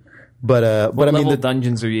 But I What mean, level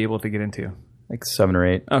dungeons are you able to get into? like 7 or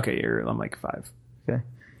 8. Okay, I'm like 5. Okay.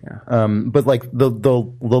 Yeah. But like the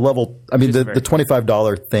level. I mean, Just the very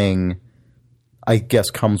 $25 thing, I guess,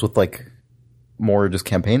 comes with like more just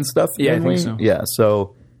campaign stuff. Yeah, I think mainly. so. Yeah.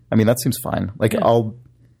 So I mean, that seems fine. Like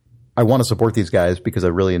I want to support these guys because I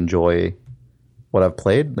really enjoy what I've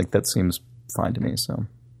played. Like that seems fine to me. So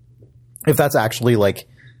if that's actually like,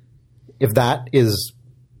 if that is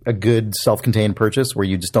a good self-contained purchase where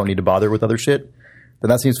you just don't need to bother with other shit, then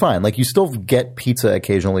that seems fine. Like you still get pizza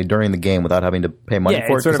occasionally during the game without having to pay money Yeah,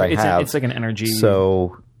 for it it's sort because of I have. it's like an energy.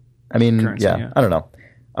 So, I mean, currency, yeah. I don't know.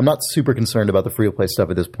 I'm not super concerned about the free-to-play stuff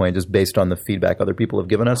at this point, just based on the feedback other people have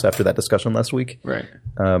given us after that discussion last week. right.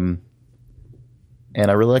 And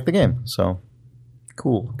I really like the game, so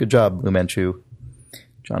cool. Good job, Lu Manchu,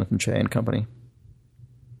 Jonathan Che and company.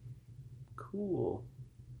 Cool.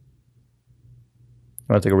 You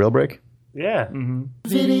want to take a real break? Yeah.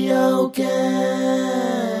 Video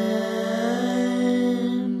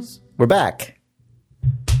games. We're back.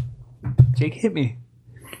 Jake hit me.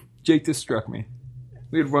 Jake just struck me.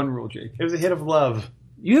 We had one rule, Jake. It was a hit of love.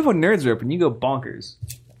 You have when nerds are open, you go bonkers.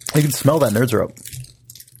 You can smell that nerds rope.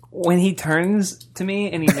 When he turns to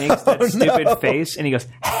me and he makes that stupid face and he goes,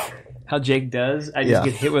 how Jake does, I just Yeah.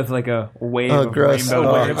 get hit with like a wave Oh, of gross. rainbow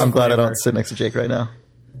Oh, wave I'm of glad I flavor. don't sit next to Jake right now.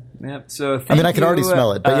 Yep. So I mean, I can thank already you,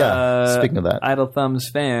 smell it, but yeah, speaking of that. Idle Thumbs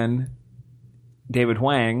fan, David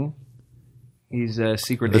Huang, he's a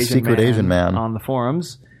secret The Asian secret Asian man. on the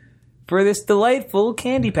forums, for this delightful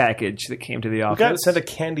candy package that came to the We office. got sent a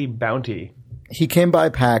candy bounty. He came by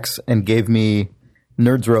PAX and gave me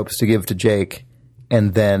nerds ropes to give to Jake,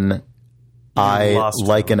 and then I, lost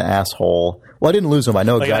like an asshole. Well, I didn't lose them. I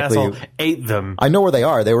know Like exactly. an asshole ate them. I know where they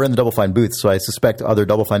are. They were in the Double Fine booth, so I suspect other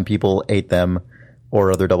Double Fine people ate them, or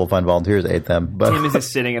other Double Fine volunteers ate them. But Tim is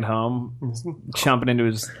just sitting at home, chomping into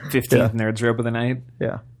his 15th nerds rope of the night.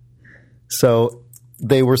 yeah, so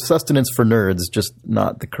they were sustenance for nerds, just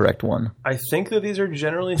not the correct one. I think that these are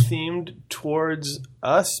generally themed towards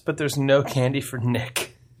us, but there's no candy for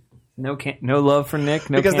Nick. No love for Nick.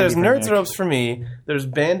 No Because candy there's for nerds Nick. ropes for me, there's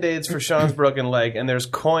band-aids for Sean's broken leg, and there's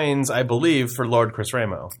coins, I believe, for Lord Chris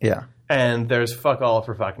Ramo. Yeah, And there's fuck all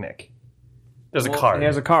for fuck Nick. There's a card. He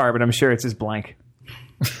has a card, but I'm sure it's his blank.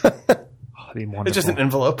 Oh, it'd be wonderful. It's just an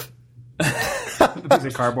envelope. a piece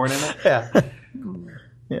of cardboard in it. Yeah.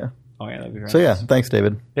 yeah. Oh yeah, that'd be right. So yeah, thanks,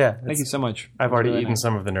 David. Yeah. Thank you so much. I've already Really eaten nice.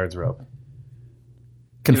 some of the nerds rope.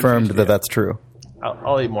 Confirmed that that's true.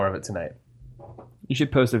 I'll eat more of it tonight. You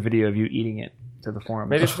should post a video of you eating it to the forum.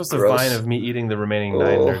 Maybe it's supposed to Gross. vine of me eating the remaining 9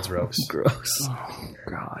 nerds ropes. Gross.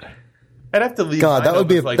 God. I'd have to leave. God, that Vine would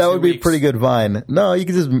be open for like that 2 would be a weeks. pretty good Vine. No, you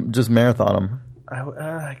could just marathon them. I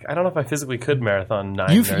don't know if I physically could marathon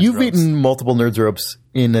 9 You've nerds you've ropes. eaten multiple nerds ropes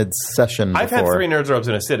in a session. I've had before. 3 nerds ropes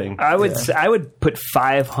in a sitting. I would put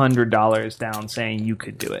 $500 down saying you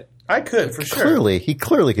could do it. I could, for sure. Clearly, he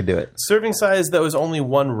clearly could do it. Serving size that was only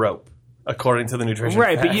 1 rope. according to the nutrition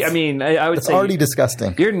Right, facts. but I would It's say already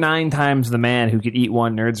disgusting. you're 9 times the man who could eat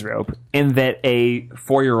one Nerds rope, in that a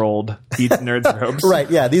 4-year-old eats Nerds ropes. Right,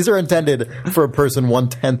 yeah. These are intended for a person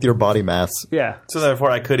 1/10 your body mass. Yeah. So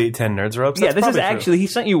therefore, I could eat 10 Nerds ropes. Yeah, That's this is probably true. actually, he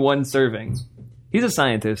sent you one serving. He's a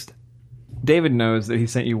scientist. David knows that he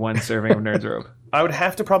sent you one serving of Nerds rope. I would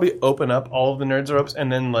have to probably open up all of the Nerds ropes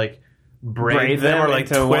and then like braid them them or like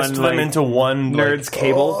into twist one, them like, into one Nerds like,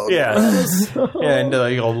 cable. Yeah, yeah, into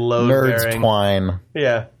like a load Nerds bearing. twine.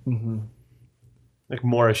 Yeah, like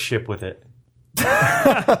moor a ship with it,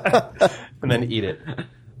 and then eat it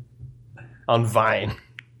on Vine.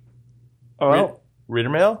 Oh, well, Reader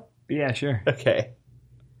mail. yeah, sure. Okay.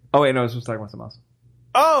 Oh, wait, no, I was just talking about something else.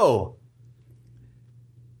 Oh,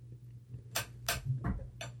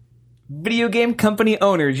 Video game company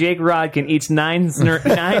owner Jake Rodkin eats 9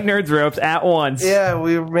 Nerds ropes at once. yeah,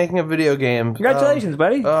 we were making a video game. Congratulations,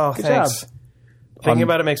 buddy. Oh, Good thanks. job. Thinking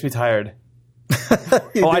about it makes me tired.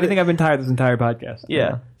 Oh, I didn't think I've been tired this entire podcast. Yeah.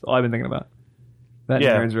 That's all I've been thinking about. That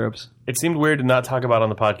Yeah. Nerds ropes. It seemed weird to not talk about on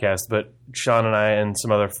the podcast, but Sean and I and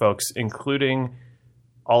some other folks, including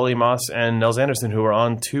Ollie Moss and Nels Anderson, who were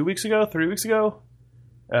on 3 weeks ago,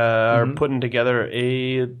 are putting together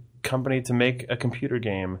a company to make a computer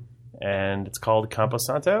game, and it's called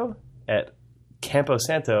Camposanto at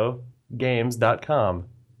camposantogames.com.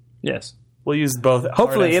 Yes. We'll use both.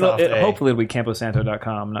 Hopefully hard and soft A. hopefully it'll be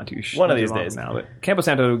camposanto.com. Not too sure. One of these days. now, but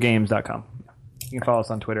camposantogames.com. You can follow us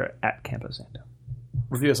on Twitter at camposanto.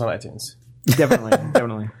 Review us on iTunes. Definitely,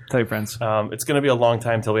 definitely. Tell your friends. It's going to be a long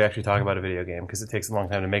time till we actually talk about a video game because it takes a long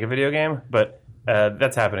time to make a video game, but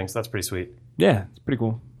that's happening, so that's pretty sweet. Yeah, it's pretty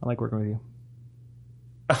cool. I like working with you.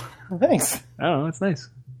 Thanks. I don't know. It's nice.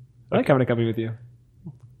 I like having a company with you.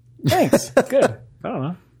 Thanks. Good. I don't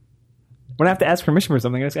know. When I have to ask permission for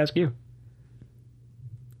something, I just ask you.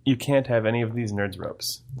 You can't have any of these Nerds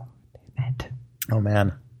ropes. Oh,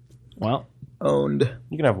 man. Well, Owned.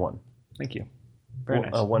 You can have one. thank you. Very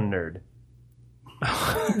nice. One nerd.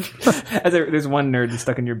 There's one nerd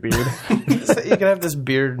stuck in your beard. You can have this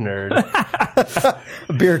beard nerd.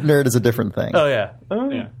 Beard nerd is a different thing. Oh, yeah.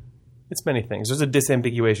 Yeah. It's many things. There's a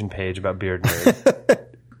disambiguation page about beard nerd.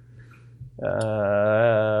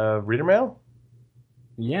 Reader mail?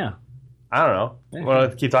 Yeah. I don't know. Yeah.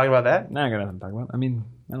 Want to keep talking about that? Now I got nothing to talk about. I mean,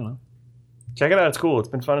 I don't know. Check it out. It's cool. It's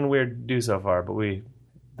been fun and weird to do so far, but we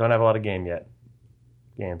don't have a lot of games.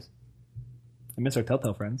 I miss our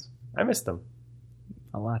Telltale friends I miss them.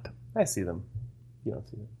 a lot. I see them. You don't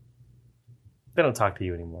see them. They don't talk to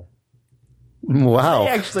you anymore. Wow. I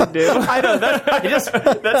actually do. I know. That's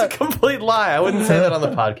a complete lie. I wouldn't say that on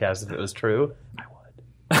the podcast if it was true. I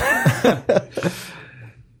would.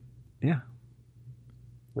 Yeah.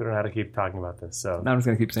 We don't know how to keep talking about this, so Now I'm just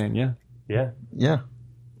going to keep saying yeah. yeah. Yeah.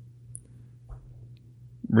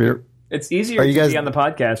 It's easier Are you to guys- be on the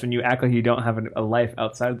podcast when you act like you don't have a life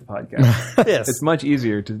outside of the podcast. Yes. It's much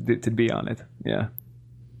easier to be on it. Yeah.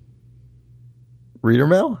 Reader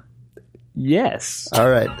mail? Yes. All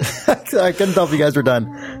right. I couldn't tell if you guys were done.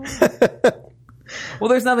 Well,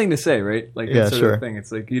 there's nothing to say, right? Like, Yeah, it's sort sure. of the thing.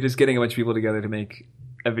 It's like you're just getting a bunch of people together to make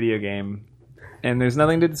a video game, and there's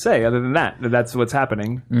nothing to say other than that's what's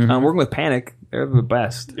happening. I'm working with Panic. They're the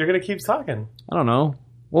best. You're gonna keep talking. I don't know.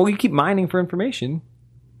 Well, you keep mining for information.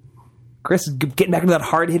 Chris is getting back into that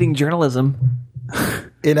hard-hitting journalism.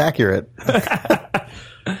 Inaccurate.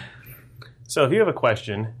 So if you have a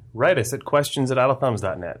question, write us at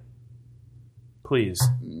questions@idlethumbs.net. Please.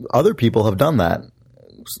 Other people have done that.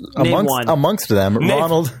 Name one. Amongst them,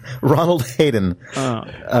 Ronald Hayden,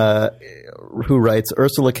 who writes,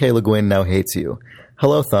 Ursula K. Le Guin now hates you.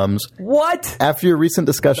 Hello, Thumbs. What? After your recent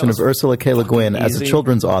discussion of Ursula K. Le Guin as a easy.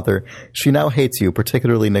 children's author, she now hates you,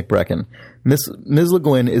 particularly Nick Brecken. Ms. Le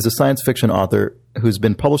Guin is a science fiction author who's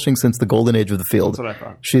been publishing since the golden age of the field. That's what I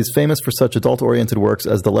thought. She is famous for such adult-oriented works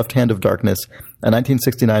as The Left Hand of Darkness, a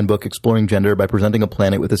 1969 book exploring gender by presenting a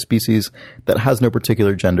planet with a species that has no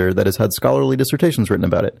particular gender that has had scholarly dissertations written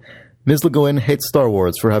about it. Ms. Le Guin hates Star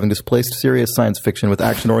Wars for having displaced serious science fiction with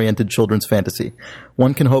action-oriented children's fantasy.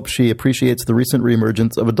 One can hope she appreciates the recent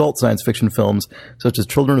reemergence of adult science fiction films such as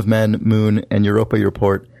Children of Men, Moon, and Europa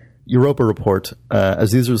Report,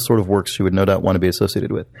 as these are the sort of works she would no doubt want to be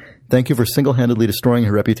associated with. Thank you for single-handedly destroying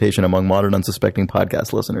her reputation among modern unsuspecting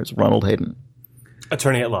podcast listeners. Ronald Hayden.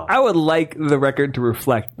 Attorney at law. I would like the record to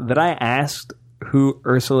reflect that I asked who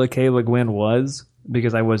Ursula K. Le Guin was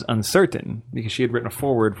because I was uncertain, because she had written a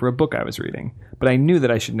foreword for a book I was reading. But I knew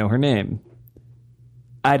that I should know her name.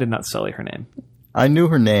 I did not sully her name. I knew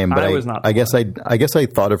her name, but I was not the I guess I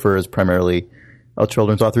thought of her as primarily a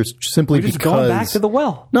children's author simply Just because going back to the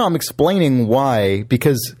well. No, I'm explaining why,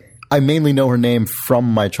 because I mainly know her name from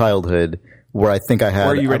my childhood, where I think I had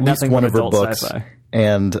Where you read at least nothing one but of her adult books, sci-fi.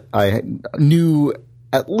 and I knew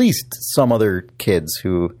at least some other kids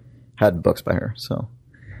who had books by her. So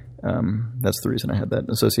that's the reason I had that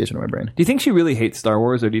association in my brain. Do you think she really hates Star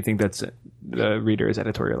Wars, or do you think that's the reader is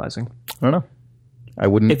editorializing? I don't know. I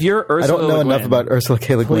wouldn't. If you're I Ursula don't know Le enough Guin, about Ursula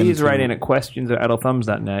K. Le Guin. please write in at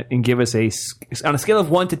questions@idlethumbs.net and give us on a scale of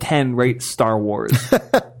 1 to 10, rate Star Wars.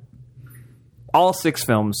 All 6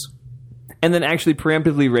 films. And then actually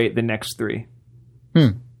preemptively rate the next 3.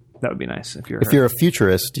 That would be nice if you're If you're a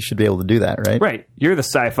futurist, you should be able to do that, right? right. You're the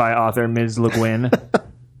sci-fi author, Ms. Le Guin.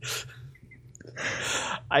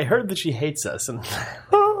 I heard that she hates us, and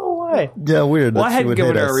oh, why? Yeah, weird. Well, that I she hadn't would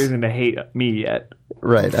given hate her a us. reason to hate me yet.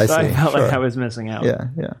 Right, I So see. I felt Sure. like I was missing out. Yeah,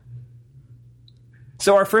 yeah.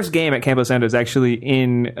 So our first game at Campo Santo is actually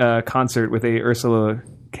in concert with a Ursula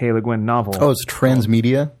K. Le Guin novel. Oh, it's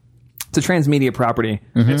transmedia. It's a transmedia property.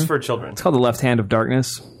 It's for children. It's called The Left Hand of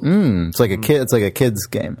Darkness. It's like a kid. It's like a kid's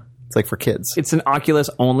game. It's like for kids. It's an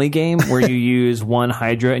Oculus-only game where you use one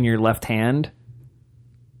Hydra in your left hand,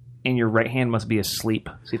 and your right hand must be asleep,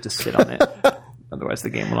 so you have to sit on it. Otherwise, the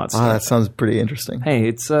game will not Oh, start. that sounds pretty interesting. Hey,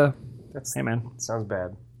 it's hey man, Sounds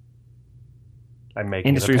bad. I'm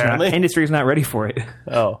making it, apparently. industry's not ready for it,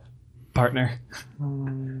 Oh, partner.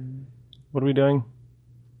 what are we doing?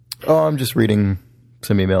 Oh, I'm just reading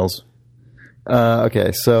some emails.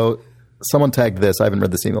 Okay, so someone tagged this. I haven't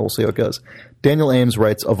read this email. We'll see how it goes. Daniel Ames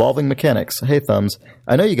writes, Evolving Mechanics. Hey, Thumbs.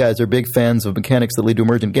 I know you guys are big fans of mechanics that lead to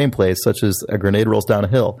emergent gameplays, such as a grenade rolls down a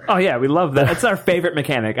hill. Oh yeah, we love that. It's our favorite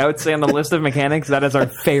mechanic. I would say on the list of mechanics, that is our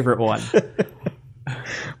favorite one.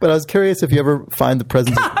 But I was curious if you ever find the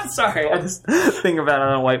presence of I'm sorry, I just think about it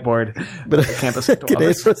on a whiteboard. Campus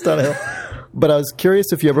grenades rolls down a hill. But I was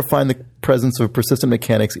curious if you ever find the presence of persistent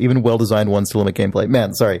mechanics, even well-designed ones, to limit gameplay.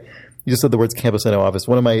 Man, sorry. You just said the words Campus Santo office.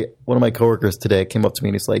 One of my coworkers today came up to me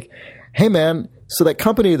and he's like, "Hey man, so that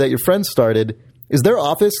company that your friend started, is their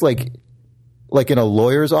office like in a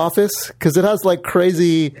lawyer's office? Because it has like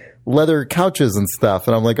crazy leather couches and stuff."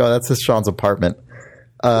 And I'm like, "Oh, that's just Sean's apartment."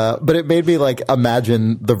 But it made me like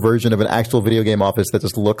imagine the version of an actual video game office that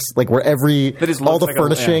just looks like where all the like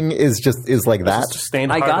furnishing is like that. Just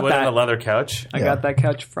stained I got hardwood and that. a leather couch. I got that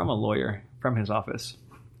couch from a lawyer from his office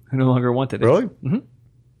who no longer wanted it. Really? Mm-hmm.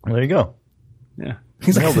 There you go. Yeah.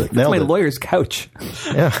 He's Nailed like, it, "That's nailed my it." lawyer's couch."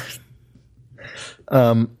 Yeah.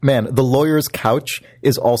 Man, the lawyer's couch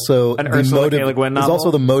is also An Ursula K. Le Guin is novel? also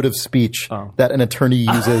the mode of speech that an attorney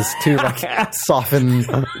uses to like soften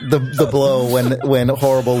the blow when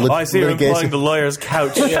horrible Oh, I see you're employing litigation. the lawyer's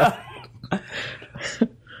couch.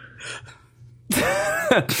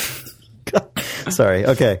 Sorry.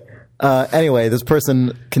 Okay. Anyway, this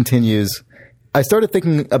person continues. I started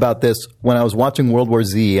thinking about this when I was watching World War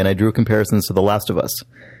Z, and I drew comparisons to The Last of Us.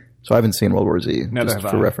 So I haven't seen World War Z, Neither just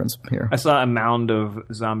have for I. reference here. I saw a mound of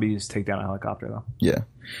zombies take down a helicopter, though. Yeah.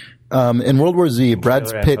 In World War Z, Brad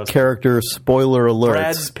Taylor Pitt Ann character, spoiler alert.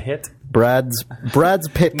 Brad's Pitt. Brad's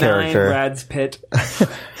Pitt character. Brad's Pitt.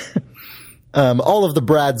 All of the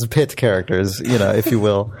Brad's Pitt characters, if you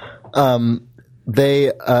will. So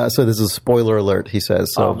this is spoiler alert, he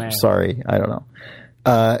says. So Oh, man. sorry, I don't know.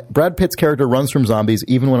 Brad Pitt's character runs from zombies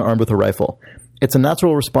even when armed with a rifle. It's a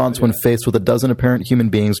natural response when faced with a dozen apparent human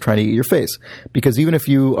beings trying to eat your face. Because even if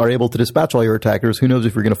you are able to dispatch all your attackers, who knows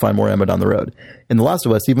if you're going to find more ammo down the road. In The Last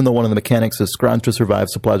of Us, even though one of the mechanics is scrounge to survive,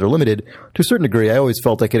 supplies are limited, to a certain degree, I always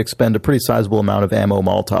felt I could expend a pretty sizable amount of ammo,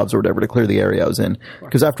 Molotovs, or whatever to clear the area I was in.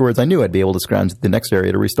 Because afterwards, I knew I'd be able to scrounge the next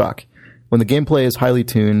area to restock. When the gameplay is highly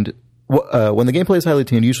tuned,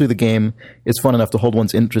 usually the game is fun enough to hold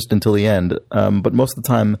one's interest until the end. But most of the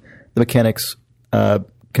time, the mechanics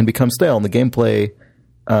can become stale, and the gameplay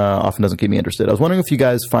often doesn't keep me interested. I was wondering if you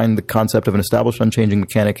guys find the concept of an established, unchanging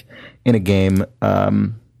mechanic in a game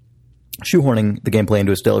shoehorning the gameplay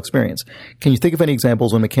into a stale experience. Can you think of any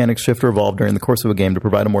examples when mechanics shift or evolve during the course of a game to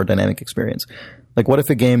provide a more dynamic experience? Like, what if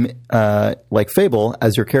a game like Fable,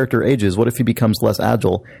 as your character ages, what if he becomes less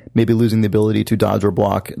agile, maybe losing the ability to dodge or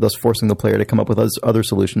block, thus forcing the player to come up with other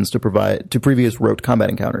solutions to previous rote combat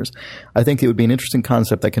encounters? I think it would be an interesting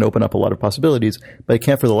concept that can open up a lot of possibilities, but I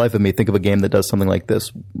can't for the life of me think of a game that does something like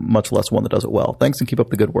this, much less one that does it well. Thanks, and keep up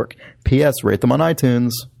the good work. P.S. Rate them on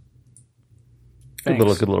iTunes. Good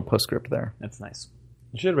little postscript there. That's nice.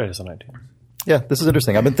 You should rate us on iTunes. Yeah, this is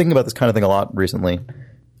interesting. I've been thinking about this kind of thing a lot recently. I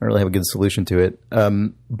don't really have a good solution to it.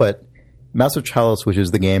 But Master Chalice, which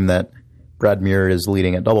is the game that Brad Muir is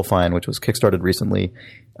leading at Double Fine, which was kickstarted recently,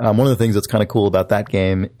 one of the things that's kind of cool about that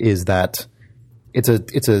game is that it's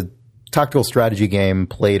a tactical strategy game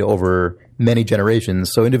played over many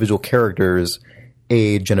generations. So individual characters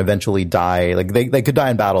age and eventually die. Like they could die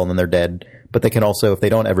in battle and then they're dead, but they can also, if they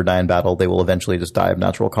don't ever die in battle, they will eventually just die of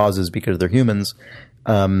natural causes because they're humans.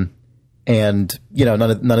 And none of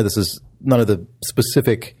the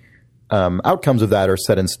specific outcomes of that are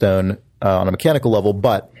set in stone on a mechanical level.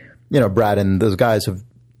 But Brad and those guys have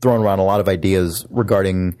thrown around a lot of ideas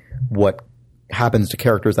regarding what happens to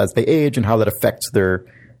characters as they age and how that affects their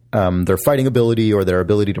fighting ability or their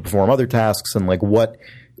ability to perform other tasks, and like what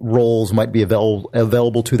roles might be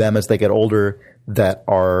available to them as they get older that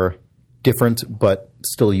are different but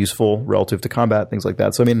still useful relative to combat, things like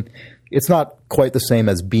that. So I mean, it's not quite the same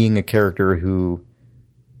as being a character who,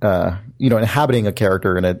 inhabiting a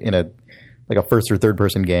character in a like a first or third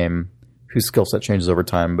person game whose skill set changes over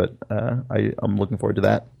time. But I'm looking forward to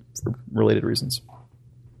that for related reasons.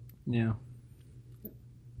 Yeah.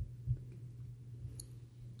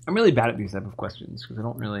 I'm really bad at these type of questions because I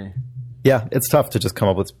don't really. Yeah, it's tough to just come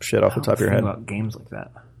up with shit off the top of your head about games like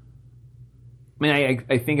that. I mean,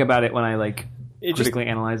 I think about it when I critically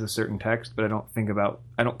analyze a certain text, but I don't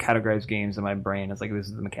categorize games in my brain as like this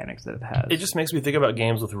is the mechanics that it has. It just makes me think about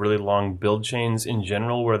games with really long build chains in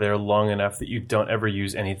general, where they're long enough that you don't ever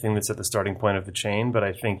use anything that's at the starting point of the chain. But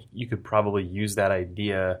I think you could probably use that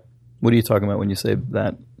idea. What are you talking about when you say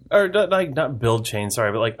that? Or not build chain,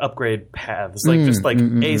 sorry, but like upgrade paths. Like a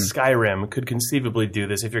Skyrim could conceivably do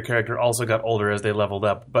this if your character also got older as they leveled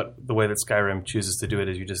up. But the way that Skyrim chooses to do it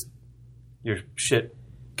is your shit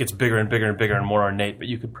gets bigger and bigger and bigger and more ornate. But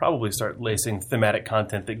you could probably start lacing thematic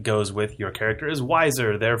content that goes with your character is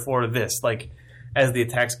wiser, therefore this. Like as the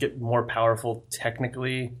attacks get more powerful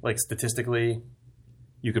technically, like statistically,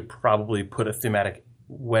 you could probably put a thematic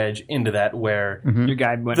wedge into that where your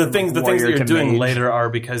guide went the things that you're doing mage. later are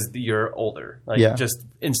because you're older. Like just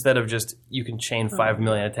instead of just you can chain 5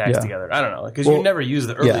 million attacks together. I don't know, because you never use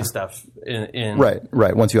the early stuff in right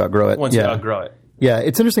once you outgrow it. You outgrow it. Yeah,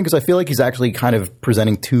 it's interesting because I feel like he's actually kind of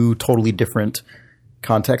presenting two totally different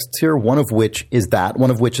contexts here. One of which is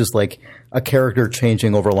like a character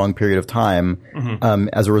changing over a long period of time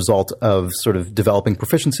as a result of sort of developing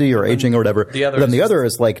proficiency or aging or whatever. The other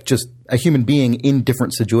is like just a human being in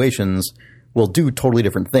different situations will do totally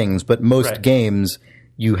different things. But most games,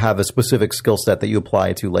 you have a specific skill set that you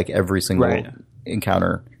apply to like every single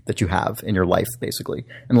encounter that you have in your life, basically,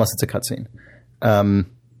 unless it's a cutscene.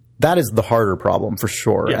 That is the harder problem for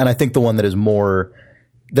sure. Yeah. And I think the one that is more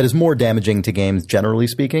damaging to games, generally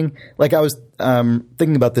speaking. Like I was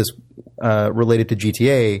thinking about this related to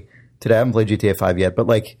GTA today. I haven't played GTA 5 yet, but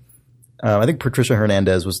like I think Patricia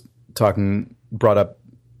Hernandez brought up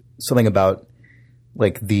something about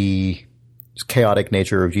like the chaotic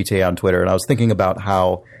nature of GTA on Twitter. And I was thinking about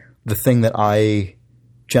how the thing that I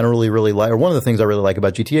generally really like, or one of the things I really like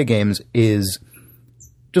about GTA games is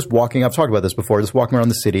just walking, I've talked about this before, just walking around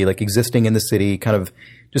the city, like existing in the city, kind of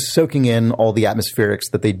just soaking in all the atmospherics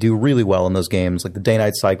that they do really well in those games, like the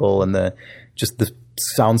day-night cycle and the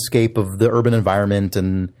soundscape of the urban environment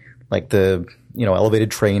and like the, elevated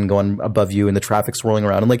train going above you and the traffic swirling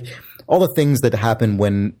around and like all the things that happen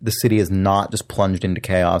when the city is not just plunged into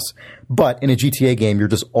chaos. But in a GTA game, you're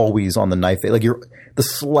just always on the knife. Like the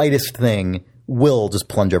slightest thing will just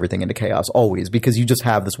plunge everything into chaos always, because you just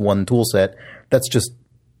have this one tool set that's just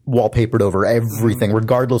wallpapered over everything,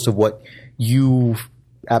 regardless of what you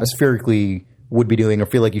atmospherically would be doing or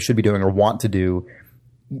feel like you should be doing or want to do.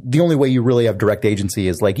 The only way you really have direct agency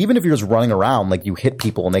is like, even if you're just running around, like you hit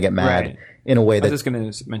people and they get mad in a way that. I was just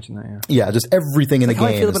going to mention that. Yeah, just everything in the game. How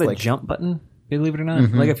I feel about like a jump button. Believe it or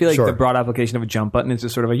not, like I feel like the broad application of a jump button is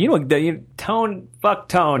just sort of tone, fuck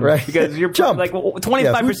tone, right? Because you're like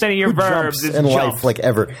 25% of your verbs is in jump. life, like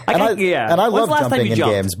ever. And I love jumping in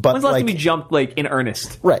games, but when's the last time you jumped like in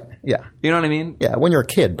earnest? Right? Yeah. You know what I mean? Yeah. When you're a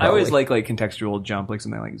kid, probably. I always like contextual jump, like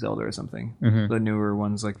something like Zelda or something. The newer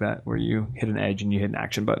ones like that, where you hit an edge and you hit an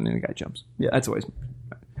action button and the guy jumps. Yeah, that's always.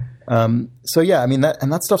 So yeah, I mean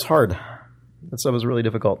that stuff's hard. That stuff is really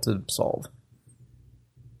difficult to solve.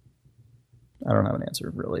 I don't have an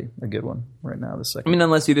answer, really, a good one right now. This second. I mean,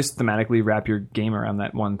 unless you just thematically wrap your game around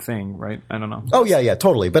that one thing, right? I don't know. Oh yeah,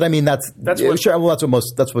 totally. But I mean, that's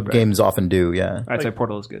what games often do. Yeah, I'd say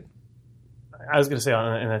Portal is good. I was going to say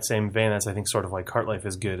in that same vein, that's I think sort of why Cart Life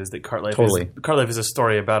is good. Is that Cart Life is a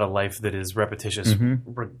story about a life that is repetitious,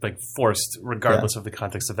 like forced, regardless of the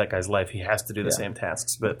context of that guy's life. He has to do the same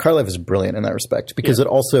tasks. But Cart Life is brilliant in that respect because it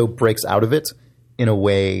also breaks out of it in a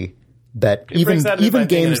way that even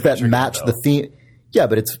games that match the theme. Yeah,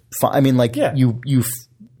 but it's fun. I mean, like you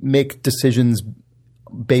make decisions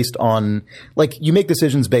based on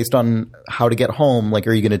how to get home. Like,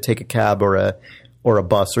 are you going to take a cab or a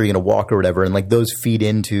bus, or are you going to walk or whatever? And like those feed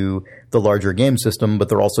into the larger game system, but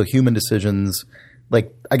they're also human decisions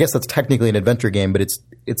like I guess that's technically an adventure game, but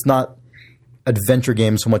it's not adventure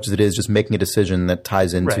game so much as it is just making a decision that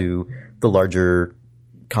ties into the larger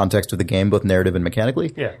context of the game, both narrative and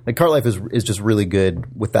mechanically. Yeah. Like Cart Life is just really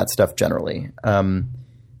good with that stuff generally.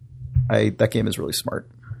 That game is really smart.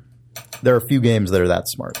 There are a few games that are that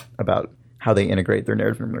smart about how they integrate their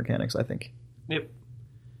narrative and mechanics, I think. Yep.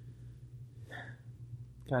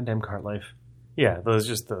 Goddamn Cart Life. Yeah,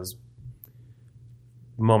 those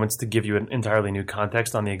moments to give you an entirely new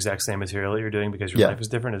context on the exact same material that you're doing because your life is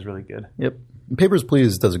different is really good. Yep. And Papers,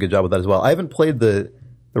 Please does a good job with that as well. I haven't played the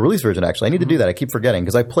release version, actually. I need to do that. I keep forgetting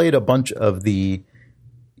because I played a bunch of the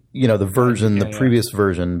previous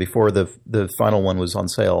version before the final one was on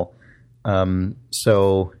sale.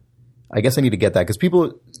 So I guess I need to get that because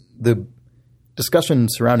the discussion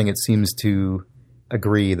surrounding it seems to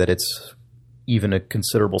agree that it's even a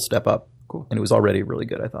considerable step up. Cool. And it was already really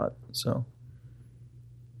good, I thought. So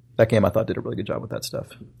that game, I thought, did a really good job with that stuff.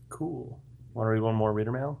 Cool. Want to read one more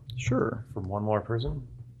reader mail? Sure. From one more person?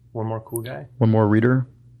 One more cool guy? One more reader?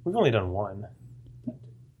 We've only done one.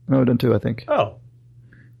 No, we've done two, I think. Oh.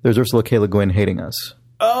 There's Ursula K. Le Guin hating us.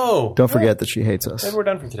 Oh. Don't forget that she hates us. Maybe we're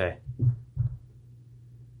done for today.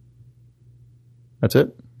 That's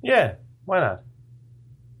it? Yeah. Why not?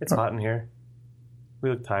 It's hot in here.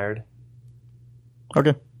 We look tired.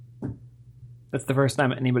 Okay. That's the first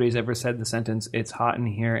time anybody's ever said the sentence, "It's hot in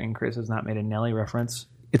here," and Chris has not made a Nelly reference.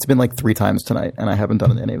 It's been like 3 times tonight, and I haven't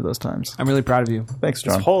done it any of those times. I'm really proud of you. Thanks,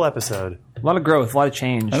 This John. whole episode. A lot of growth, a lot of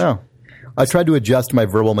change. I know. I tried to adjust my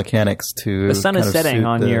verbal mechanics to The sun kind is of setting suit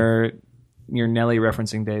on the- your Nelly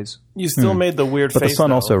referencing days. You still made the weird But face, the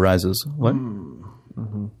sun though. also rises. What?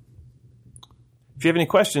 If you have any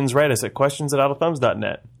questions, write us at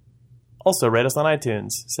questions@idlethumbs.net. Also, rate us on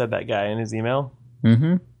iTunes, said that guy in his email.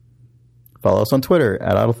 Mm-hmm. Follow us on Twitter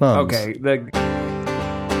 @IdleThumbs. Okay.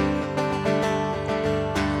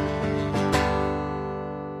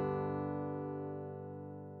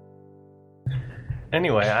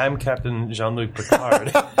 Anyway, I'm Captain Jean-Luc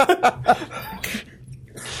Picard.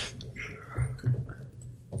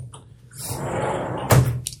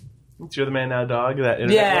 You're the man now, dog. That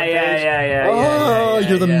internet webpage? Oh,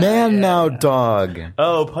 you're the man now, dog.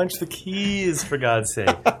 Oh, punch the keys, for God's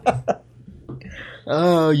sake.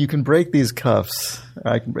 Oh, you can break these cuffs.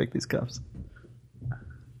 I can break these cuffs.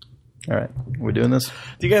 All right. We're doing this?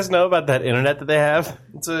 Do you guys know about that internet that they have?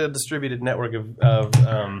 It's a distributed network of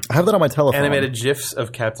I have that on my telephone. animated GIFs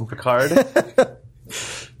of Captain Picard.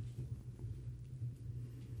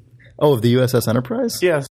 Oh, of the USS Enterprise?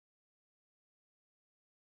 Yes.